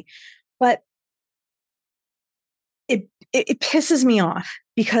differently, but it pisses me off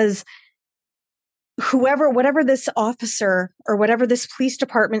because whatever this officer or whatever this police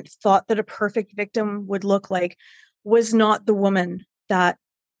department thought that a perfect victim would look like was not the woman that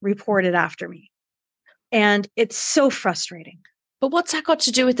reported after me. And it's so frustrating. But what's that got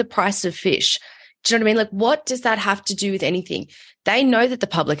to do with the price of fish? Do you know what I mean? Like, what does that have to do with anything? They know that the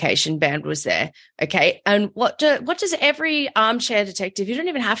publication ban was there, okay? And what does every armchair detective, you don't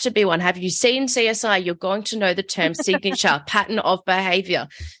even have to be one, have you seen CSI? You're going to know the term signature, pattern of behavior,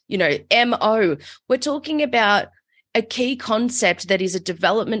 MO. We're talking about a key concept that is a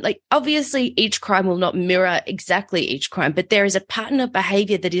development. Like, obviously, each crime will not mirror exactly each crime, but there is a pattern of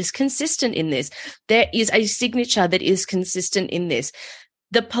behavior that is consistent in this. There is a signature that is consistent in this.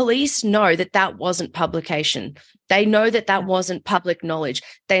 The police know that that wasn't publication. They know that that wasn't public knowledge.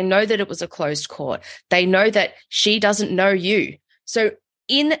 They know that it was a closed court. They know that she doesn't know you. So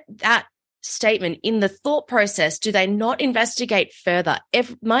in that statement, in the thought process, do they not investigate further?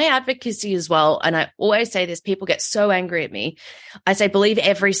 If my advocacy as well, and I always say this, people get so angry at me, I say, believe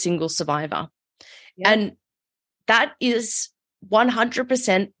every single survivor. Yeah. And that is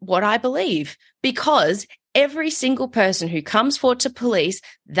 100% what I believe, because every single person who comes forward to police,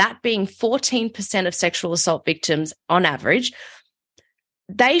 that being 14% of sexual assault victims on average,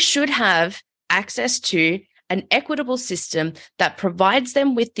 they should have access to an equitable system that provides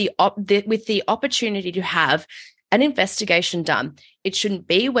them with the opportunity to have an investigation done. It shouldn't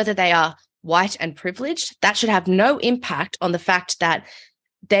be whether they are white and privileged. That should have no impact on the fact that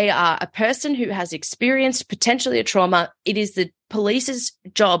they are a person who has experienced potentially a trauma. It is the police's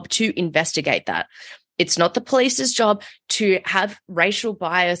job to investigate that. It's not the police's job to have racial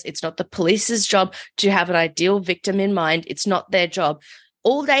bias. It's not the police's job to have an ideal victim in mind. It's not their job.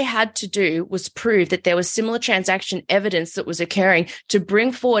 All they had to do was prove that there was similar transaction evidence that was occurring to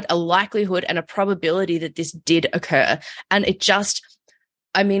bring forward a likelihood and a probability that this did occur. And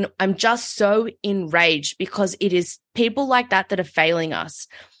I'm just so enraged because it is people like that are failing us.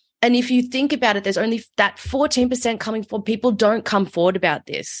 And if you think about it, there's only that 14% coming forward. People don't come forward about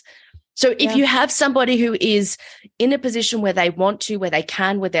this. So if you have somebody who is in a position where they want to, where they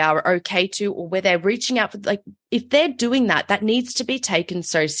can, where they are okay to, or where they're reaching out for, like, if they're doing that, that needs to be taken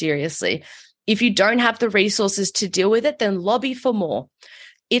so seriously. If you don't have the resources to deal with it, then lobby for more.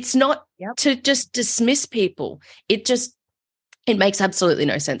 It's not to just dismiss people. It makes absolutely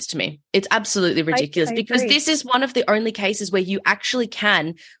no sense to me. It's absolutely ridiculous because this is one of the only cases where you actually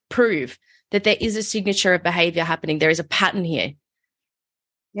can prove that there is a signature of behavior happening. There is a pattern here.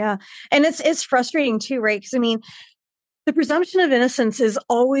 Yeah. And it's frustrating too, right? Because the presumption of innocence is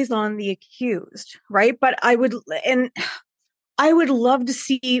always on the accused, right? But I would love to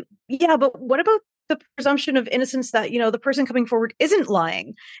see, but what about the presumption of innocence that, the person coming forward isn't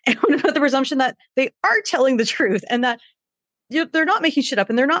lying? And what about the presumption that they are telling the truth and that they're not making shit up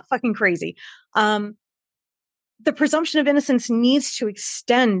and they're not fucking crazy? The presumption of innocence needs to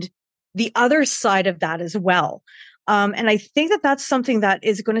extend the other side of that as well. And I think that that's something that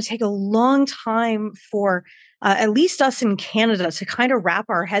is going to take a long time for at least us in Canada to kind of wrap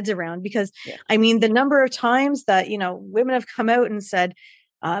our heads around, because the number of times that, women have come out and said,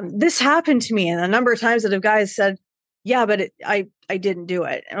 this happened to me. And the number of times that guys said, yeah, but I didn't do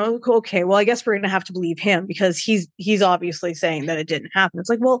it. And okay, well, I guess we're going to have to believe him because he's obviously saying that it didn't happen. It's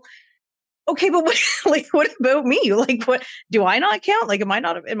like, well, okay, but what about me? Like, what do I not count? Like, am I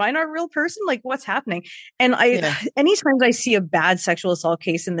not a real person? Like, what's happening? And anytime I see a bad sexual assault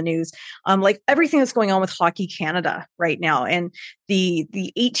case in the news, like everything that's going on with Hockey Canada right now, and the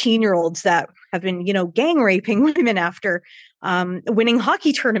 18-year-olds that have been, gang raping women after winning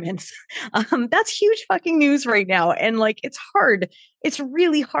hockey tournaments. That's huge fucking news right now. And like, it's hard. It's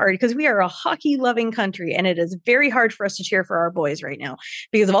really hard because we are a hockey loving country, and it is very hard for us to cheer for our boys right now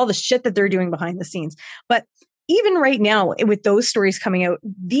because of all the shit that they're doing behind the scenes. But even right now, with those stories coming out,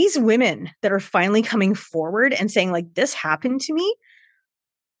 these women that are finally coming forward and saying like, this happened to me,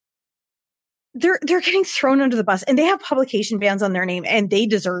 they're getting thrown under the bus, and they have publication bans on their name, and they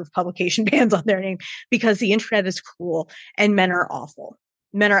deserve publication bans on their name because the internet is cruel and men are awful.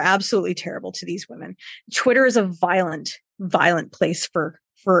 Men are absolutely terrible to these women. Twitter is a violent place for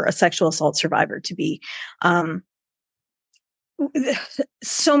a sexual assault survivor to be.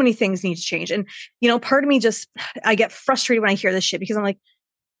 So many things need to change. And, part of me I get frustrated when I hear this shit because I'm like,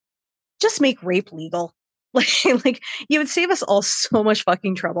 just make rape legal. Like you would save us all so much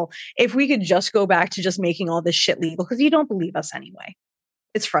fucking trouble if we could just go back to just making all this shit legal, because you don't believe us anyway.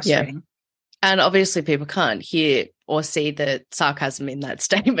 It's frustrating. Yeah. And obviously people can't hear or see the sarcasm in that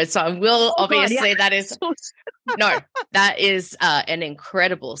statement. So I will that is no, that is an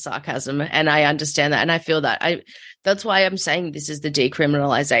incredible sarcasm. And I understand that. And I feel that. That's why I'm saying this is the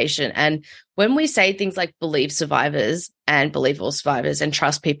decriminalization. And when we say things like believe survivors and believe all survivors and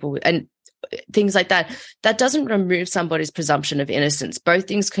trust people and things like that, that doesn't remove somebody's presumption of innocence. Both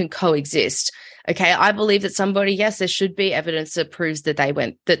things can coexist. Okay, I believe that somebody, yes, there should be evidence that proves that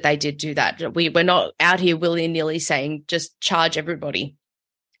they did do that. We're not out here willy-nilly saying just charge everybody.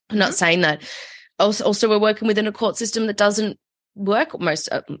 I'm not saying that. Also, we're working within a court system that doesn't work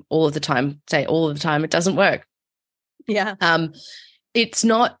all of the time. Say all of the time, it doesn't work. Yeah. It's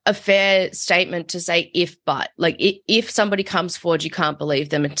not a fair statement to say if somebody comes forward, you can't believe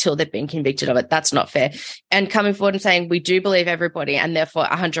them until they've been convicted of it. That's not fair. And coming forward and saying we do believe everybody and therefore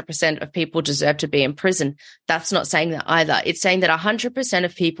 100% of people deserve to be in prison. That's not saying that either. It's saying that 100%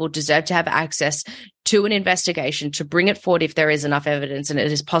 of people deserve to have access to an investigation, to bring it forward if there is enough evidence and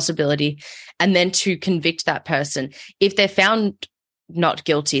it is possibility, and then to convict that person. If they're found not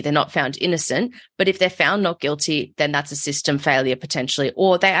guilty, they're not found innocent, but if they're found not guilty, then that's a system failure potentially,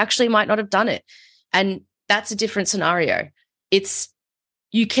 or they actually might not have done it. And that's a different scenario.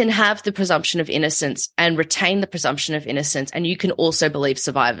 You can have the presumption of innocence and retain the presumption of innocence, and you can also believe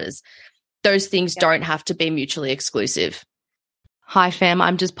survivors. Those things don't have to be mutually exclusive. Hi fam,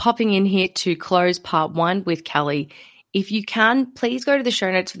 I'm just popping in here to close part 1 with Kelly. If you can, please go to the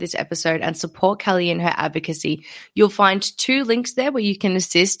show notes for this episode and support Kelly in her advocacy. You'll find 2 links there where you can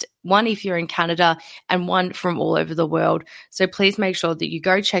assist, one if you're in Canada and one from all over the world. So please make sure that you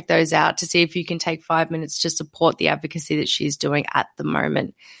go check those out to see if you can take 5 minutes to support the advocacy that she's doing at the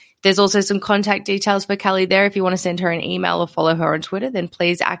moment. There's also some contact details for Kelly there. If you want to send her an email or follow her on Twitter, then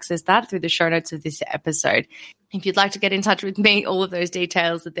please access that through the show notes of this episode. If you'd like to get in touch with me, all of those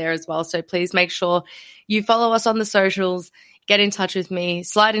details are there as well. So please make sure you follow us on the socials, get in touch with me,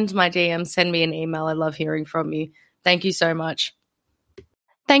 slide into my DMs, send me an email. I love hearing from you. Thank you so much.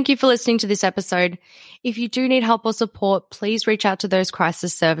 Thank you for listening to this episode. If you do need help or support, please reach out to those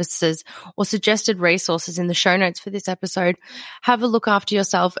crisis services or suggested resources in the show notes for this episode. Have a look after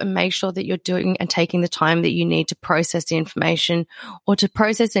yourself and make sure that you're doing and taking the time that you need to process the information or to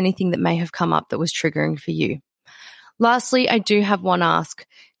process anything that may have come up that was triggering for you. Lastly, I do have one ask.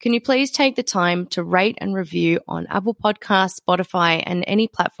 Can you please take the time to rate and review on Apple Podcasts, Spotify, and any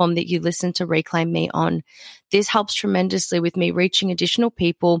platform that you listen to Reclaim Me on? This helps tremendously with me reaching additional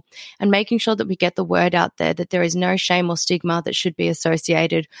people and making sure that we get the word out there that there is no shame or stigma that should be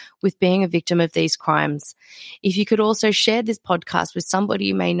associated with being a victim of these crimes. If you could also share this podcast with somebody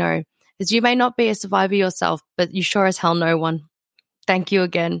you may know, as you may not be a survivor yourself, but you sure as hell know one. Thank you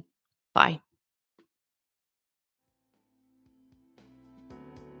again. Bye.